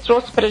Leandro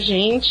trouxe pra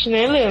gente,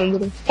 né,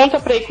 Leandro? Conta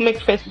pra aí como é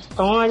que foi essa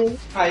história.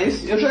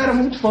 Eu já era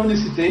muito fã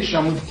desse texto já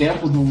há muito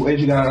tempo, do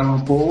Edgar Allan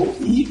Poe,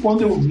 e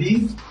quando eu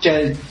vi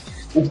que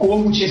o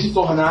corvo tinha se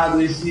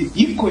tornado esse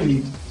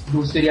ícone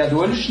dos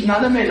seriadores,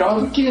 nada melhor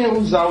do que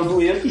usar o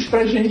duetos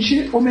pra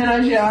gente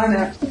homenagear,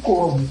 né, o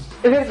corvo.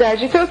 É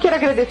verdade. Então eu quero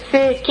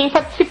agradecer quem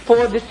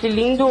participou desse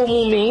lindo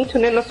momento,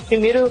 né, nosso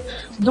primeiro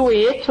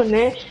dueto,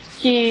 né,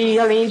 que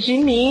além de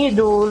mim,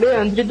 do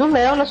Leandro e do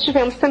Léo, nós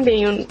tivemos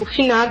também o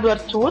finado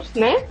Arthur,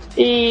 né?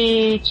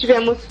 E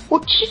tivemos o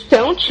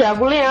Titão,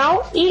 Thiago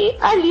Leal, e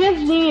a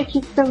Liazinha,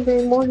 que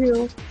também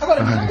morreu.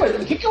 Agora, uma coisa,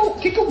 o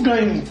que eu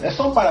ganho? É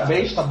só um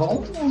parabéns, tá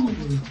bom?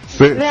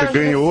 Você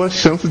ganhou a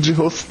chance de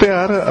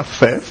rostear a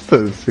festa?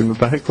 Você não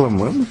tá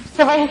reclamando?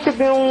 Você vai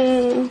receber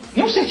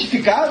nem um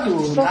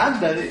certificado,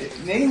 nada,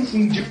 nem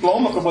um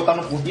diploma pra botar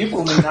no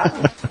currículo, nem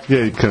nada. E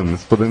aí,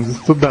 Camis, podemos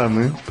estudar,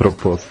 né?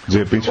 Proposta. De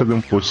repente fazer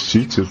um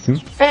post-it,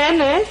 assim? É,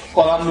 né?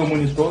 Colar no meu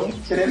monitor,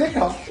 seria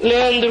legal.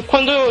 Leandro,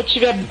 quando eu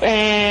tiver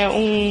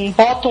um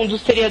bottom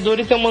dos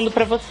seriadores, eu mando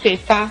pra você,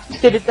 tá?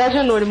 Seriedade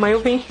anônima, eu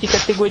venci,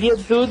 categoria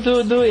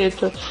do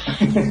dueto.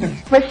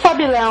 Mas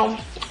sabe, Léo,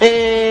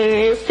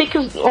 eu sei que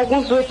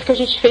alguns duetos que a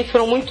gente fez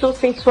foram muito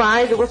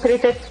sensuais. Eu gostaria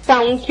até de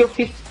citar um que eu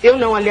fiz,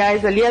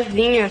 aliás, a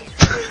Liazinha,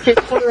 que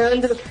com o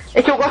Leandro.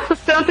 É que eu gosto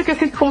tanto que eu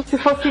sinto como se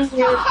fosse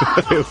meu.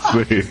 Eu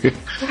sei.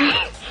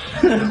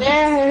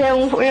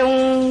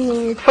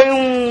 Foi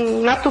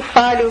um nato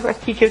falho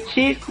aqui que eu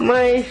tive,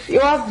 mas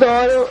eu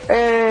adoro.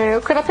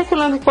 Eu quero até que o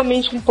Leandro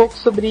comente um pouco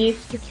sobre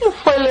isso. Como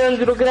foi,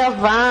 Leandro,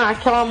 gravar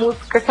aquela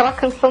música, aquela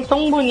canção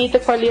tão bonita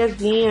com a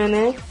Liazinha,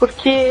 né?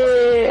 Porque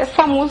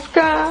essa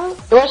música,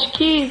 eu acho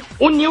que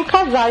uniu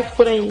casais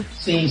por aí.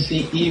 Sim,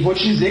 sim. E vou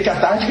te dizer que a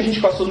tarde que a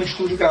gente passou no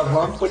estúdio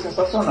gravando foi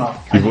sensacional.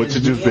 E vou te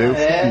dizer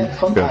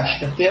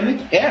fantástica. Pena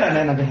era,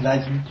 né, na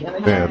verdade.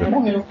 Pena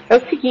morreu. É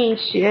o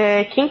seguinte,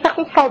 quem tá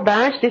com saudade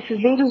desses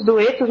lindos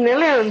duetos, né,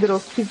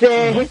 Leandro?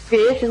 Quiser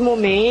rever esses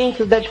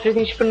momentos, dar de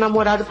presente pro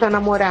namorado, pra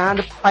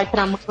namorada, pro pai,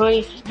 pra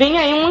mãe, vem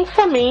aí um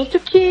lançamento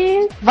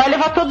que vai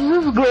levar todos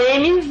os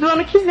Grammys do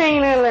ano que vem,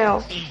 né,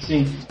 Léo?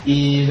 Sim.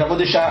 E já vou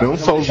deixar... Não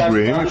só os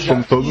Grammys,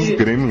 como todos os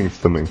Gremlins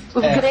também.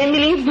 Os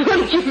Gremlins do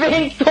ano que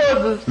vem,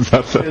 todos.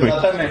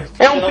 Exatamente.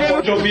 É um você prêmio... não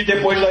pode ouvir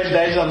depois das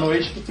 10 da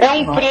noite. É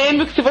um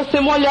prêmio que se você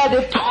molhar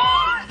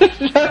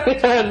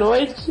depois da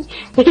noite,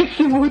 ele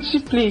se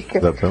multiplica.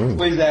 Exatamente.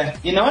 Pois é.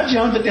 E não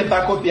adianta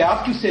tentar copiar,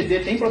 porque o CD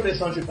tem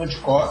proteção de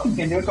anti-copy,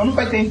 entendeu? Então não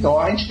vai ter em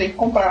torrent, tem que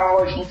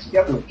comprar os juntos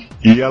criadores.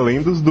 E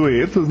além dos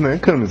duetos, né,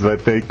 Camis, vai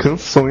ter aí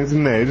canções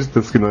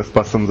inéditas que nós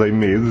passamos aí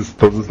meses,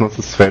 todas as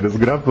nossas férias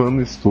gravando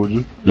no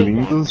estúdio.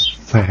 Lindos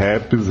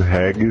raps,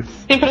 reggaes.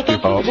 Tem pra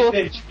todos os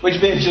gostos. Foi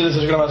divertido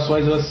essas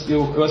gravações,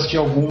 eu assisti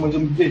algumas, eu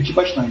me diverti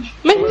bastante.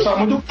 Mas eu gostava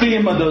muito do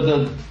clima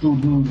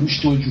do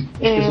estúdio, as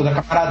pessoas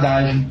da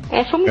camaradagem.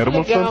 Foi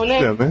muito legal,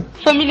 família, né?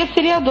 Família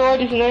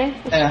seriadores, né?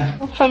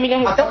 Família...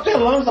 Até o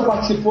Pelanza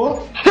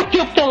participou.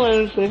 Até o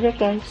Pelanza, é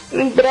verdade.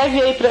 Em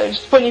breve aí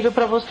disponível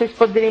para vocês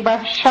poderem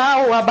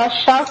baixar ou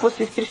abaixar, o que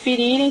vocês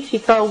preferirem,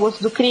 fica ao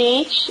gosto do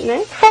cliente,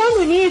 né?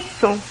 Falando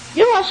nisso,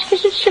 eu acho que a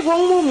gente chegou a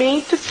um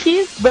momento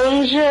que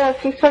banja a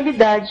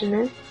sensualidade,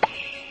 né?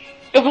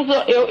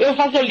 Eu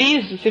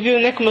vasolizo, você viu,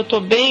 né, como eu tô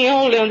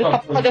bem? Leandro, essa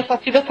porra dessa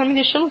fita tá me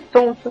deixando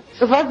tonta.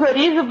 Eu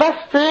vasolizo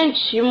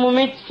bastante o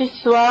momento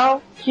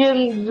sensual que é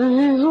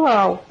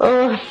visual.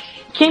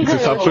 Você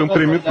sabe que foi um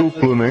prêmio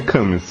duplo, né,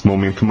 Camis?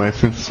 Momento mais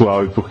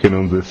sensual e por que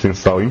não dizer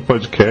sensual em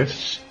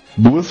podcast.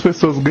 2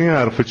 pessoas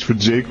ganharam, foi tipo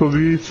Jacob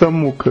e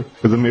Samuca.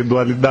 Coisa meio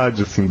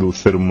dualidade, assim, do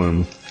ser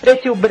humano.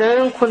 Preto e o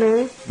branco,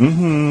 né?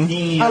 Uhum.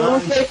 A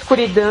luz e a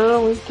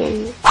escuridão,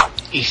 entende?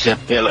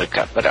 Isabela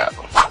Cabral.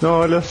 Não,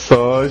 olha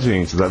só,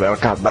 gente. Isabela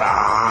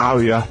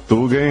Cabral e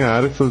Arthur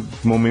ganharam esse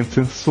momento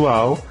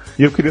sensual.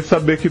 E eu queria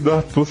saber aqui do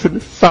Arthur se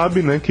ele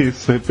sabe, né, que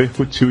isso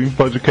repercutiu em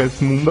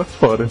podcast mundo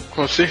afora.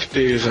 Com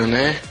certeza,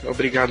 né?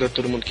 Obrigado a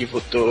todo mundo que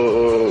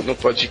votou no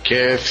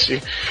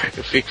podcast.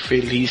 Eu fico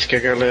feliz que a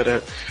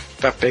galera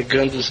tá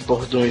pegando os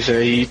bordões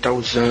aí, tá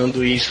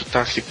usando, e isso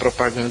tá se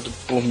propagando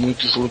por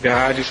muitos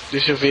lugares.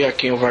 Deixa eu ver a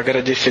quem eu vou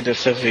agradecer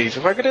dessa vez.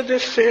 Eu vou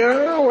agradecer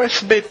ao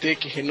SBT,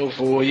 que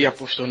renovou e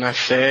apostou nas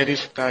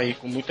séries, tá aí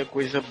com muita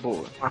coisa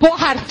boa.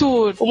 Porra,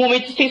 Arthur! O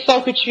momento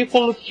sensual que eu tive com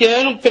o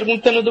Luciano,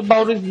 perguntando do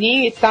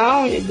Bauruzinho e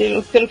tal, o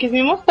Luciano quis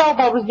me mostrar o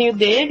Bauruzinho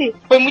dele,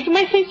 foi muito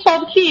mais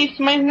sensual do que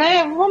isso, mas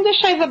né, vamos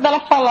deixar a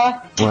Isabela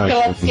falar.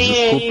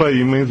 Desculpa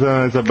aí, mas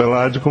a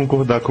Isabela há de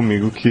concordar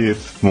comigo que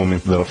esse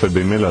momento dela foi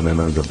bem melhor, né,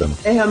 Isabela?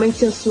 Camis? É realmente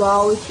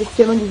sensual, e por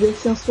que não dizer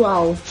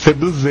sensual?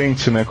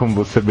 Seduzente, né? Como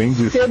você bem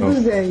disse.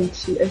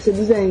 Seduzente, é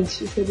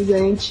seduzente.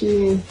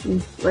 Seduzente,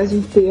 mais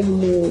um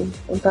termo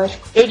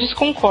fantástico. Eu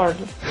desconcordo.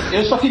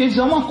 Eu só queria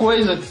dizer uma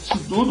coisa, isso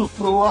tudo,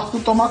 pro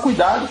Arthur tomar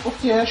cuidado,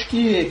 porque acho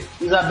que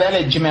Isabela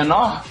é de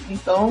menor,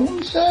 então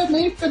isso é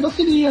meio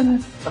pedofilia, né?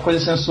 Essa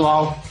coisa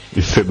sensual.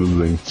 E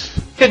seduzente.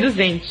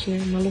 Seduzente,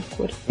 né? Uma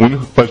loucura. O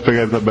único que pode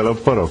pegar a Isabela é o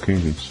Poroca, hein,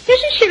 gente? E a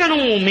gente chega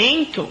num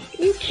momento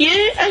em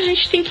que a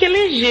gente tem que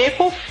eleger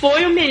qual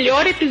foi o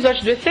melhor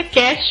episódio do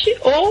ECCast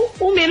ou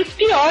o menos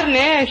pior,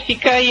 né?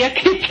 Fica aí a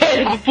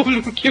critério do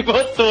público que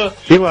votou.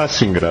 Eu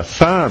acho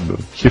engraçado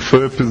que foi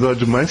o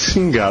episódio mais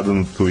xingado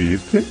no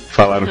Twitter.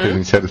 Falaram que a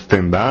gente era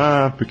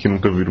stand-up, que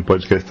nunca viram um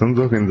podcast tão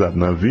desorganizado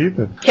na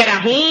vida. Que era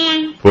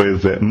ruim.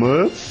 Pois é,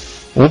 mas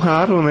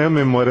honraram, né, a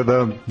memória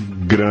da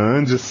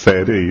grande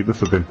série aí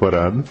dessa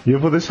temporada. E eu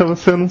vou deixar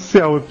você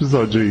anunciar o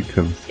episódio aí,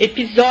 Camis.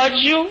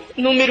 Episódio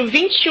número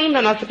 21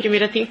 da nossa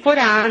primeira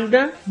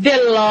temporada, The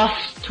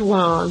Lost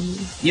One.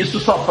 Isso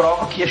só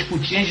prova que as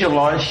putinhas de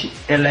Lost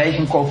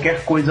elegem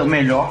qualquer coisa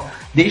melhor,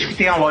 desde que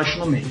tenha Lost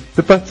no meio.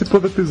 Você participou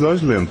do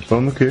episódio, Leandro,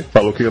 falando o quê?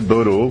 Falou que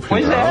adorou o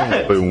final,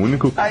 pois é. Foi o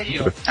único. Aí,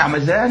 ó. Ah,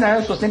 mas né,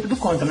 eu sou sempre do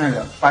contra, né,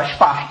 Léo? Faz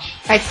parte.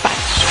 Faz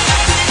parte.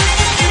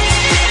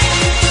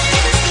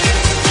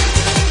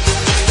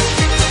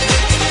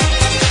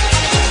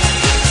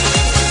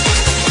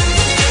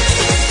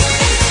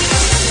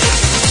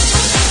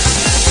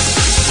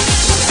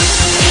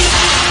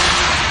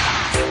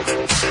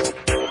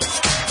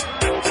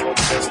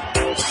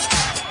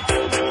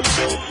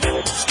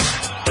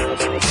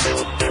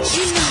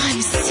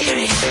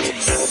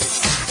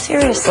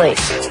 Seriously.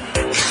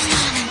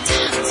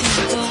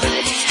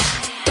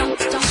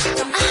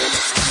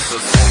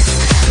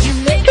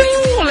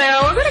 Então,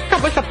 Léo, agora que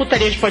acabou essa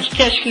putaria de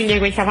podcast que ninguém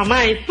aguentava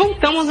mais,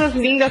 voltamos às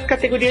lindas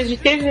categorias de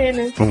TV,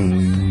 né?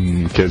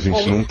 Que a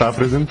gente não tá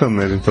apresentando,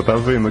 né? A gente só tá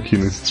vendo aqui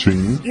no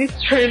streaming. No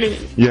streaming.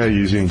 E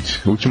aí, gente,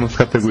 últimas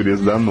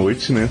categorias da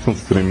noite, né? São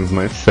os prêmios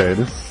mais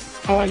sérios.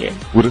 Olha.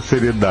 Pura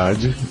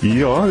seriedade.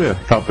 E olha,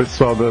 tá o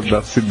pessoal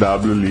da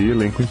CW ali,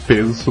 elenco em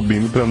peso,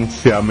 subindo pra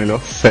anunciar a melhor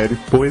série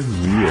poesia.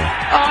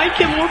 Ai,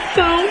 que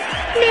emoção.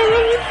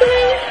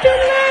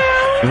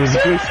 Rose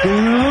Place,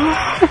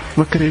 Léo!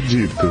 Não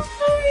acredito.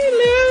 Ai,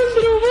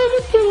 Leandro,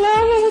 vamos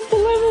pular.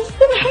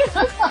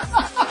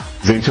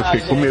 Gente, eu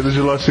fiquei com medo de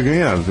Lost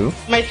ganhar, viu?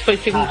 Mas foi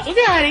segundo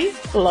lugar, hein?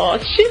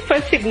 Lost foi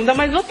a segunda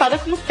mais votada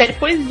como série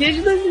poesia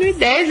de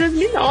 2010,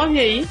 2009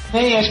 aí.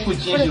 Nem as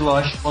putinhas de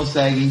Lost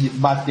conseguem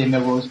bater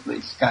Melrose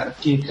Place, cara.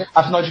 Porque,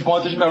 afinal de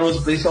contas,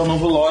 Melrose Place é o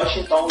novo Lost,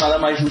 então nada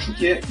mais justo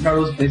que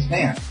Melrose Place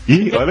ganhar.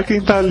 E olha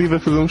quem tá ali, vai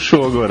fazer um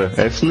show agora.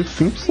 Ashley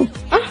Simpson.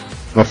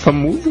 Nossa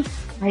musa.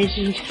 Ai,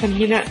 gente, essa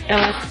menina,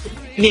 ela...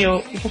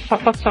 Meu, eu vou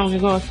passar um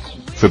negócio.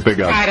 Você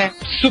pegava. Cara,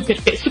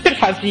 super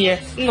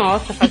fazia.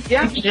 Nossa,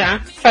 fazia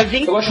já.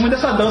 Fazia... Eu gosto muito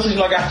dessa dança de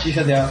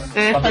lagartixa dela.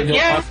 É,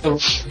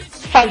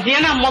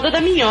 fazia na moda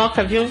da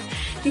minhoca, viu?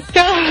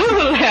 Então,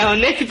 Léo,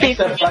 nesse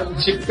Essa é a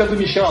frase típica do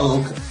Michel a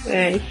Louca.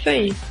 É, isso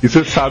aí. E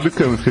você sabe,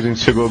 Camis, que a gente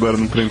chegou agora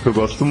num prêmio que eu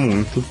gosto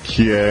muito,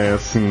 que é,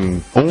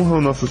 assim, honra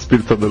o nosso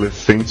espírito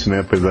adolescente, né?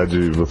 Apesar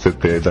de você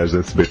ter a idade do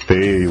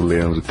SBT e o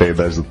Leandro ter a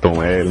idade do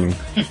Tom Ellen.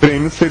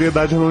 Prêmio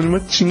Seriedade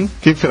Anônima Teen.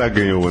 Quem será que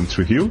ganhou o One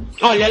Tree Hill?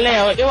 Olha,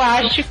 Léo, eu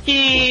acho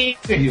que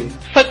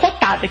foi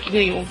cotada que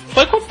ganhou.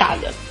 Foi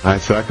cotada. Ai,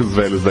 será que os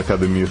velhos da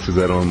academia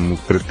fizeram uma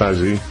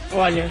tretagem?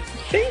 Olha,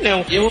 sei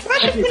não. Eu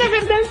acho que, na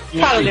verdade...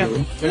 Fala,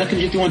 Léo. Eu não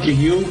acredito em One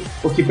Tree Hill,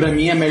 porque pra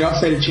mim é a melhor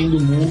série teen do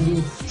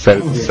mundo.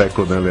 Série do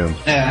século, né, Leandro?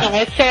 Não,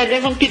 essa é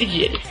Vampire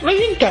Diaries. Mas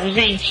então,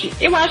 gente,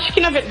 eu acho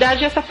que na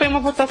verdade essa foi uma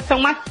votação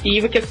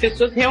massiva, que as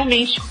pessoas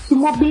realmente se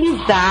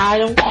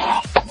mobilizaram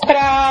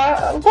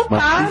pra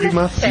votar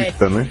nessa série.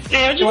 Né?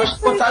 Eu acho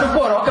que botaram o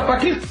Poroca pra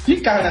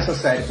clicar nessa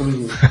série, pelo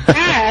jeito.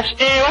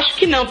 Eu acho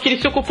que não, porque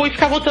ele se ocupou em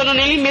ficar votando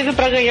nele mesmo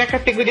pra ganhar a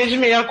categoria de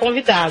melhor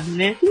convidado,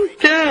 né?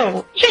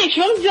 Então, gente,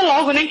 vamos dizer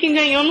logo, né? Quem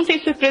ganhou não tem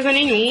surpresa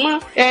nenhuma.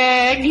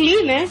 É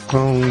Glee, né?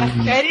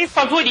 A série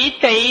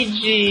favorita aí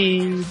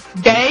de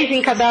 10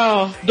 em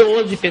cada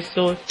 12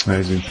 pessoas.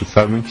 Gente, vocês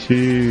sabem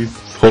que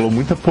rolou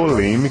muita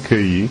polêmica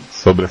aí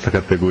sobre essa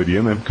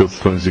categoria, né? Porque os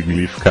fãs de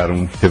Glee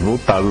ficaram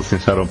revoltados, assim,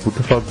 acharam uma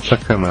puta falta de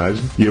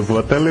sacanagem. E eu vou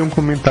até ler um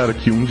comentário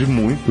aqui, um de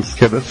muitos,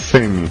 que é da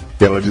Semi.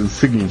 E ela diz o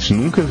seguinte: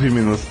 nunca vi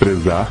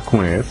menosprezar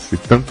com S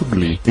tanto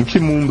Glee. Em que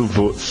mundo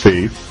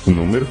vocês, o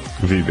número,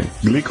 vivem?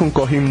 Glee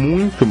concorre em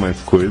muito mais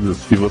coisas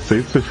e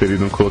vocês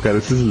preferiram colocar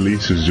esses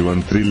lixos de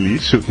One Tree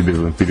lixo e de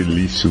Vampire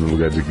lixo no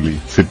lugar de Glee.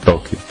 Se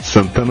toque.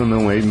 Santana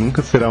não é e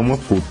nunca será uma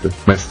puta.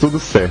 Mas tudo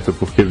certo,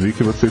 porque vi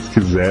que vocês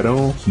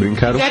quiseram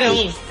brincar um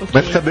pouco.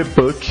 Mas cadê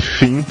Puck,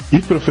 Finn e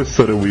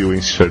Professora Will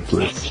em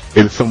Shirtless?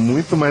 Eles são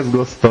muito mais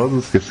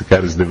gostosos que esse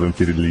cara de The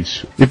Vampire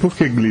lixo. E por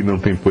que Glee não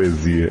tem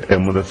poesia? É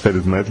uma das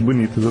séries mais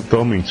bonitas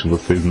atualmente.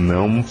 Vocês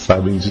não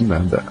sabem de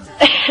nada.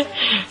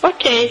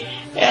 Ok.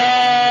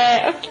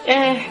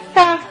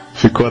 Tá.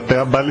 Ficou até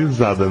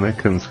abalizada, né,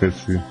 Camis, com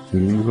esse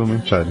lindo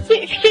comentário.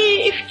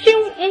 Fiquei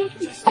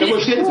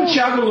gostei do que o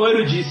Thiago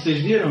Loiro disse,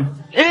 vocês viram?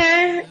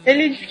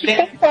 Ele disse que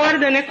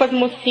concorda, né, com as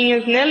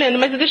mocinhas, né, Leandro?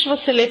 Mas eu deixo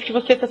você ler, porque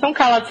você tá tão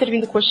calado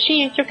servindo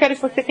coxinha que eu quero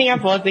que você tenha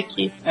voz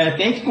aqui.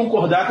 Tem que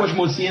concordar com as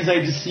mocinhas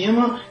aí de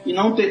cima e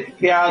não ter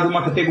criado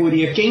uma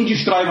categoria quem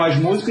destrói mais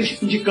músicas,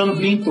 indicando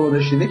Glee em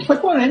todas. Você vê que foi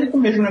polêmico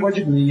mesmo o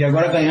negócio de Glee. E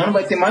agora ganhando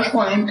vai ter mais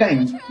polêmica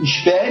ainda.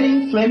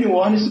 Esperem Flame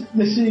War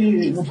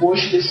no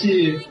post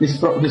desse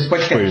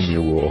podcast. Flame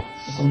War.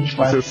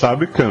 Você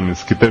sabe,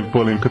 Camis, que teve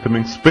polêmica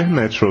também com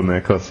Supernatural, né?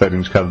 Aquela série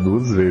indicada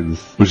 2 vezes.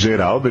 O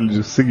Geraldo, ele diz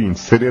o seguinte: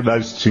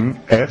 seriedade teen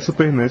é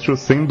Supernatural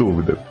sem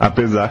dúvida,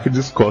 apesar que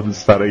discordo de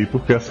estar aí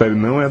porque a série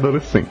não é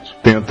adolescente.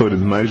 Tem atores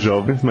mais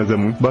jovens, mas é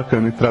muito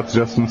bacana e trata de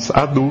assuntos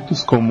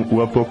adultos como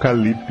o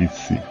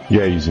apocalipse.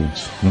 E aí,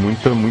 gente?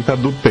 Muita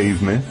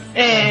adultez, né?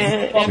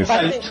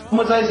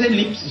 Mas as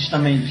elipses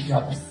também,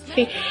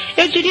 Sim.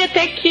 Eu diria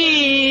até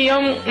que é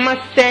uma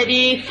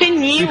série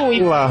senil.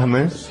 Circular,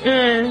 né?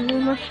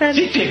 Uma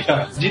série...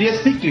 Cíclica. Diria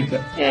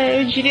cíclica.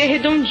 Eu diria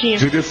redondinha.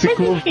 Diria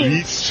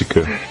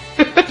ciclovística.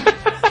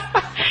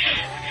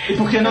 E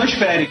por que não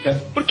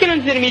esférica? Por que não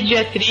dizer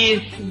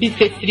mediatriz,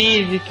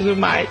 bissetriz e tudo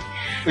mais?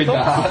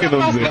 Por que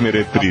não dizer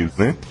meretriz,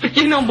 né? Por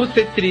que não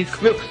bucetriz,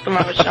 como eu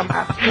costumava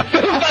chamar?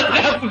 Vamos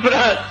passar pro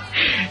próximo.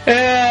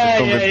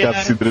 Vamos ver que a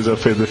Cidra já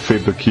fez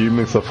efeito aqui,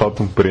 mas só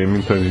falta um prêmio,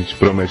 então a gente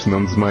promete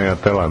não desmaiar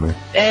até lá, né?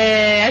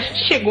 Acho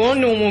que chegou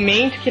num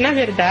momento que, na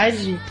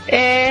verdade,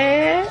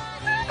 é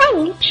a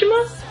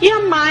última e a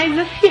mais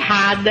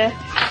acirrada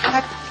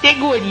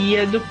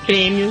categoria do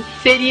prêmio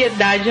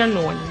Seriedade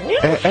Anônima.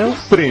 É um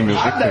prêmio.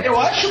 Eu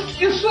acho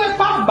que isso é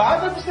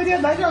barbada de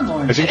Seriedade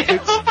Anônima. Eu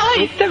vou falar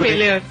isso também,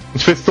 Leandro. A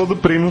gente fez todo o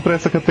prêmio pra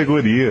essa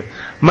categoria.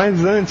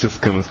 Mas antes,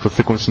 Camis, que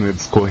você continue a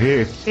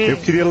discorrer, eu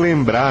queria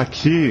lembrar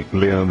aqui,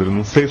 Leandro,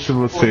 não sei se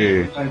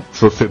você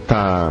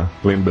tá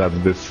lembrado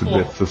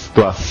dessa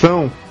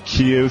situação,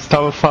 que eu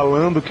estava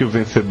falando que o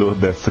vencedor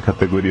dessa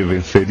categoria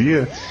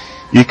venceria,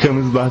 e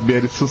Camis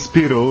Barbieri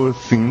suspirou,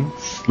 assim,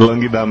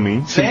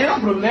 languidamente.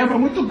 Lembro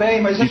muito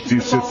bem, mas... E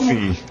disse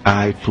assim,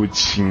 ai,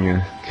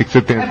 putinha, o que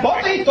você tem...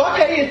 Bota aí,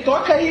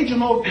 toca aí de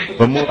novo.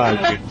 Vamos lá,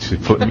 gente,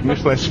 mini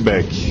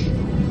flashback.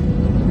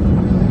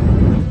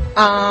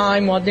 Ai,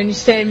 Modern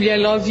Family, I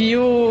love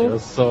you. Eu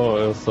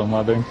sou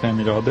Modern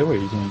Family all the way,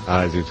 gente.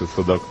 Ai, gente, eu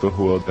sou Dr.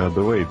 Who all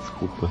the way,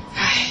 desculpa.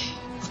 Ai,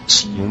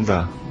 putinha. Não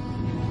dá.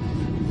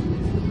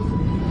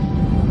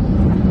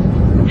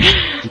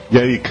 E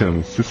aí,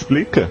 Camis, se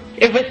explica?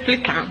 Eu vou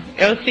explicar.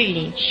 É o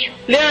seguinte.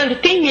 Leandro,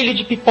 tem milho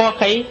de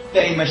pipoca aí?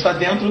 Tem, mas tá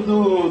dentro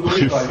do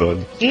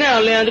risório. Não,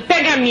 Leandro,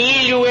 pega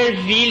milho,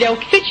 ervilha, o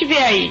que você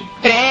tiver aí.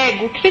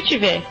 Prego, o que você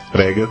tiver.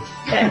 Pregas.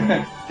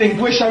 Tem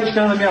 2 chaves de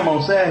fenda na minha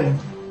mão, sério?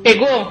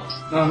 Pegou?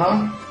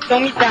 Aham. Então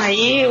me dá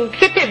aí. O que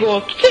você pegou?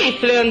 O que é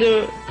isso,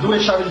 Leandro?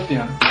 2 chaves de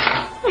fenda.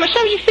 Mas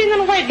chave de fenda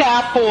não vai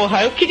dar,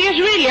 porra. Eu queria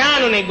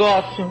ajoelhar no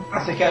negócio.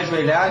 Você quer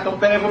ajoelhar? Então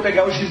pera, eu vou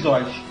pegar os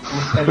risoles.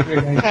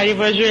 Cara, eu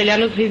vou ajoelhar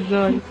nos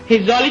risoles.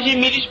 Risole de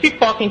milho de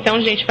pipoca, então,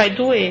 gente, vai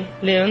doer.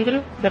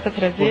 Leandro, dá pra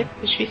trazer?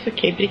 Deixa isso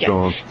aqui, obrigada.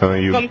 Pronto, então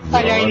aí vamos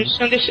espalhar aí no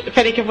chão.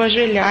 Peraí que eu vou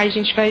ajoelhar e a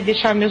gente vai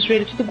deixar meu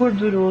joelho tudo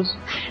gorduroso.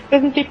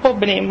 Mas não tem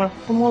problema.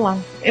 Vamos lá.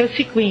 É o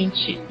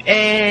seguinte,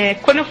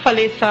 quando eu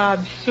falei essa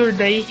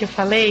absurda aí que eu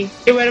falei,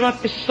 eu era uma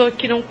pessoa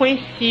que não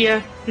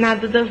conhecia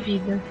nada da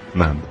vida.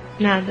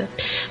 Nada.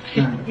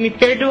 Você me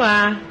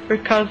perdoar por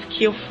causa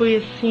que eu fui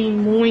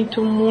assim,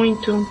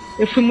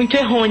 eu fui muito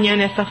errônea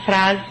nessa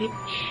frase.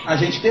 A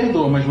gente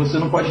perdoa, mas você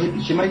não pode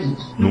repetir mais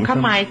isso. Nunca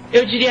mais.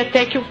 Eu diria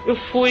até que eu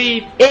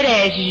fui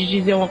herege de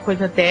dizer uma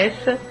coisa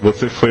dessa.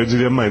 Você foi, eu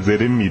diria mais,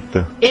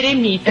 eremita.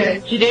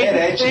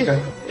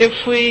 Herética. Eu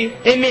fui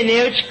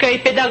hermenêutica e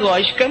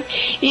pedagógica.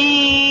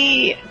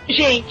 E,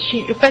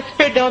 gente, eu peço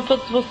perdão a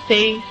todos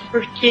vocês,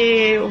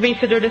 porque o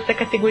vencedor dessa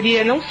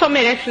categoria não só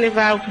merece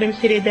levar o prêmio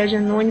Seriedade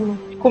Anônima,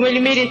 como ele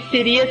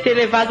mereceria ter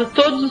levado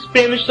todos os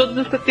prêmios de todas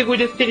as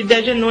categorias de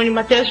Seriedade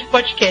Anônima até as de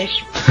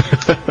podcast.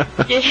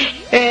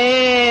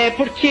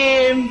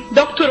 Porque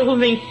Dr. Who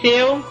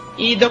venceu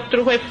e Dr.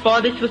 Who é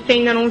foda, e se você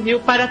ainda não viu,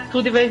 para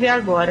tudo e vai ver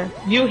agora.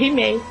 Viu,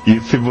 He-Man? E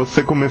se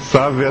você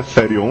começar a ver a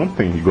série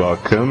ontem, igual a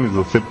Camis,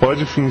 você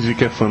pode fingir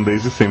que é fã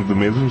desde sempre, do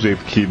mesmo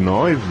jeito que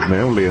nós,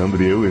 né, o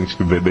Leandro e eu, a gente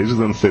que vê desde os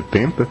anos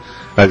 70,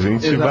 a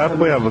gente vai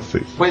apoiar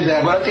vocês. Pois é,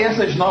 agora tem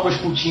essas novas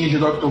putinhas de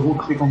Dr. Who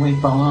que ficam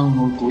falando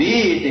no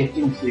Twitter,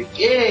 que não sei o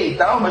que e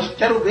tal, mas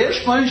quero ver os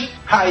fãs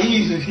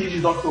raízes de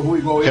Dr. Who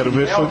igual eu. Quero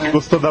ver fã que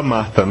gostou da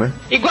Marta, né?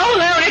 Igual o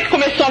Léo, né, que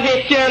começou a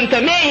ver esse ano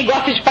também, e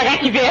gosta de pagar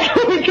que vê há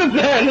muitos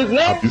anos,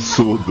 né?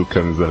 Absurdo,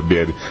 Camis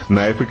Barbieri.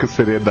 Na época que o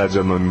Seriedade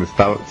Anônima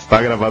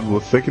está gravado,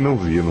 você que não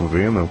via, não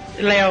venha não.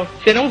 Léo,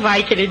 você não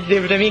vai querer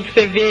dizer pra mim que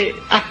você vê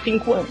há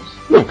 5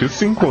 anos. Não, que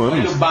 5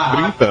 anos,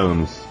 30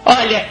 anos.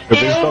 Olha, eu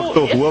vejo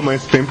Dr. Who há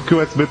mais tempo que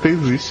o SBT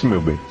existe,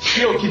 meu bem.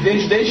 Eu que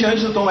vejo desde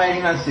antes do Tom Henry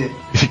nascer.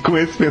 E com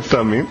esse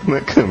pensamento,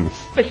 né, Camis?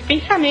 Com esse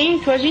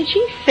pensamento, a gente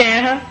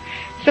encerra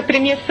essa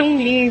premiação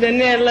linda,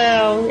 né,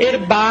 Léo?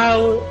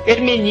 Herbal,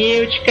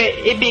 hermenêutica,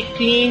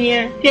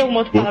 ebeclínia, tem alguma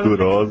outra palavra?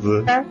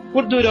 Gordurosa. Tá?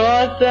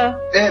 Gordurosa.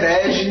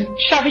 Herege.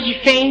 Chave de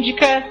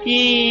fêndica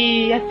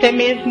e até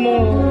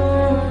mesmo...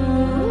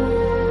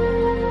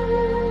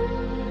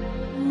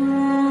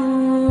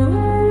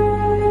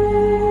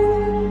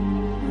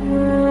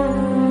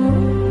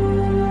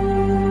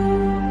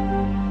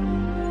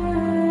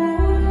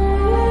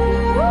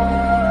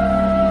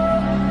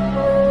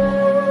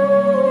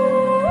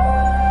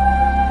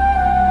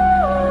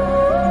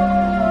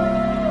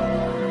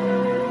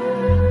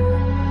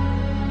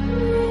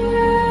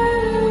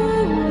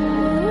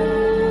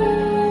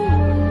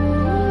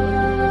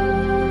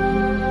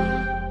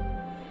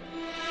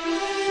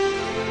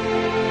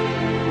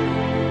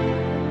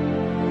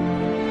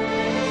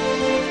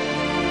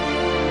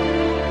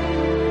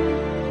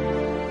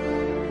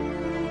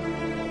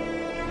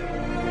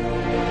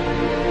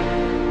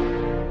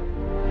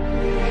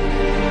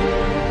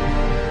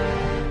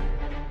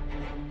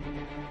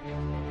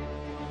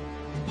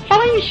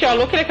 Michel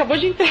Alô, que ele acabou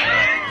de entrar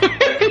no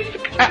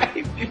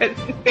Skype, mas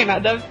não tem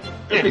nada a ver.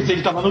 Eu pensei que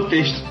ele tava no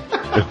texto.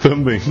 Eu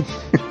também.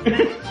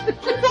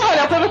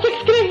 Olha, foi você que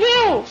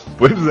escreveu!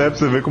 Pois é, pra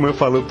você ver como eu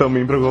falo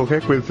também pra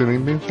qualquer coisa, sem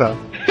nem pensar.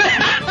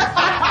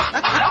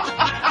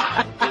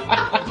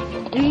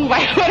 Não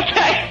vai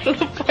cortar isso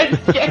no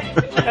podcast,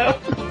 não.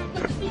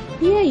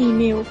 E aí,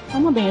 meu?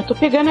 Calma bem, eu tô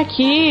pegando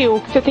aqui o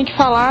que você tem que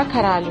falar,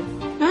 caralho.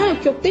 Ah, o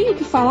que eu tenho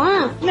que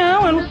falar?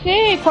 Não, eu não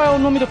sei qual é o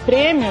nome do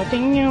prêmio, eu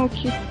tenho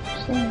que...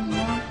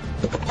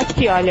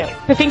 Aqui, olha,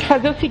 você tem que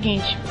fazer o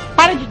seguinte,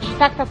 para de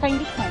digitar que tá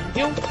saindo som,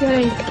 viu?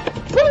 Peraí.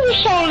 Vamos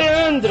deixar o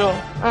Leandro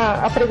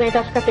apresentar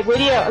essa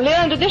categoria?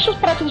 Leandro, deixa os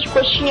pratos de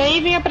coxinha aí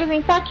e vem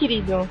apresentar,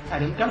 querido.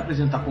 Cara, eu não quero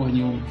apresentar porra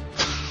nenhuma.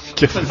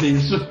 Quer fazer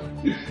isso?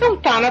 Então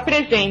tá, não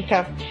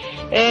apresenta.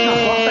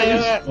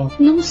 Não, isso.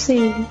 Não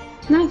sei.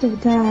 Na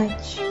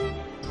verdade,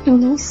 eu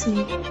não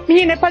sei.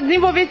 Menina, é pra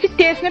desenvolver esse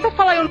texto, não é pra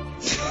falar eu...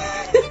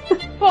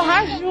 Porra,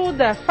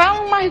 ajuda.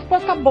 Fala uma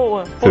resposta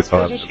boa. Vocês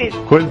falaram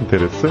coisa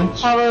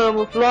interessante?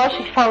 Falamos,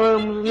 lógico que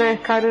falamos, né?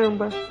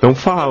 Caramba. Então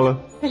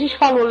fala. A gente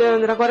falou,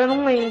 Leandro, agora eu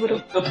não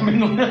lembro. Eu também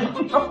não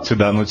lembro, não. Te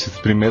dá a notícia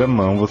em primeira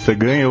mão, você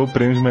ganhou o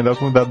prêmio de melhor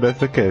convidado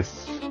dessa cast.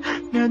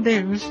 Meu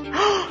Deus.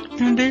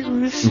 Meu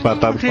Deus.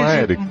 Empatado com a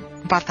Erika.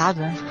 Empatado,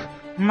 né?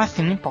 Mas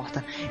assim, não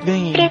importa.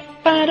 Ganhei.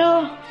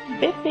 Preparou,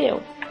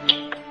 bebeu.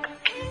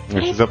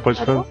 Você já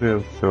pode fazer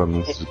o seu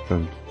anúncio de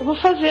tanto. Eu vou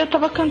fazer, eu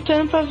tava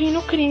cantando pra vir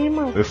no crime,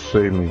 mano. Eu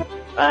sei, né?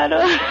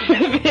 Preparou,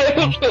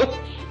 bebeu.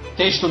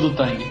 Texto do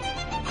Tangue.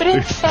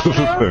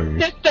 Preparou.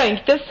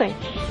 Ter-sangue.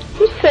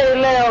 Não sei,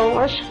 Léo,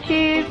 acho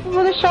que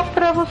vou deixar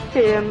pra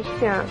você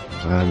anunciar.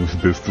 Ai, meu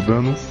Deus, tudo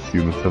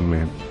anuncio nessa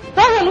merda.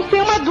 Não, eu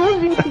anunciei uma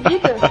dúzia em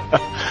seguida.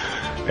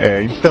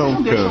 É, então,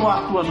 não deixa o cara.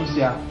 Arthur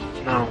anunciar.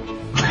 Não.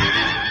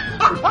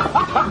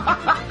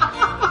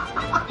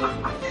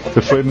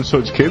 Você foi no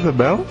show de quê,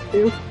 Isabela?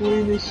 Eu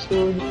fui no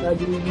show de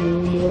Padre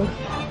Júnior.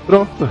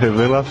 Pronto,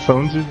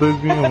 revelação de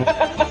 2001.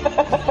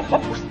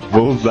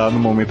 Vou usar no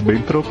momento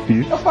bem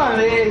propício. Eu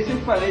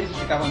sempre falei, você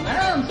ficava,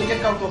 não sei o que,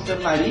 ficava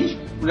torcendo o nariz.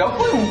 O Léo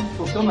foi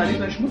torceu o nariz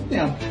durante muito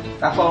tempo.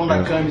 Tá falando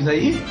da Camis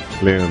aí?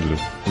 Leandro,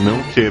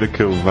 não queira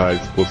que eu vá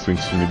expor sua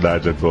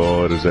intimidade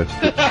agora, já.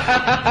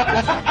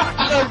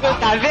 Vamos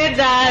contar a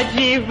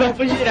verdade,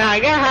 vamos girar a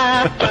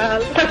garrafa.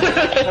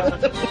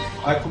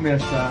 Vai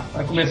começar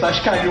as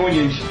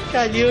calhunhas.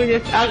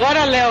 Calhunhas.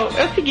 Agora, Léo,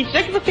 é o seguinte,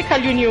 já que você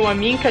caluniou a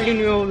mim,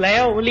 caluniou o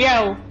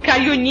Léo,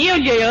 calunia o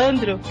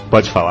Leandro.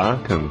 Pode falar,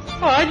 Camis?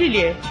 Pode,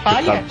 Lê.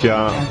 Fale. Sabe que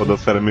a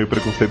podosfera é meio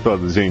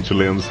preconceituosa. Gente, o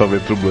Leandro só vê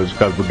True Blood por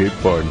causa do gay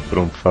porn.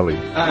 Pronto, falei.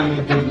 Ai,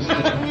 meu Deus do céu.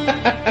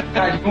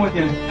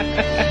 Calhunha.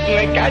 Não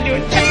é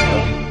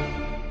calhunha.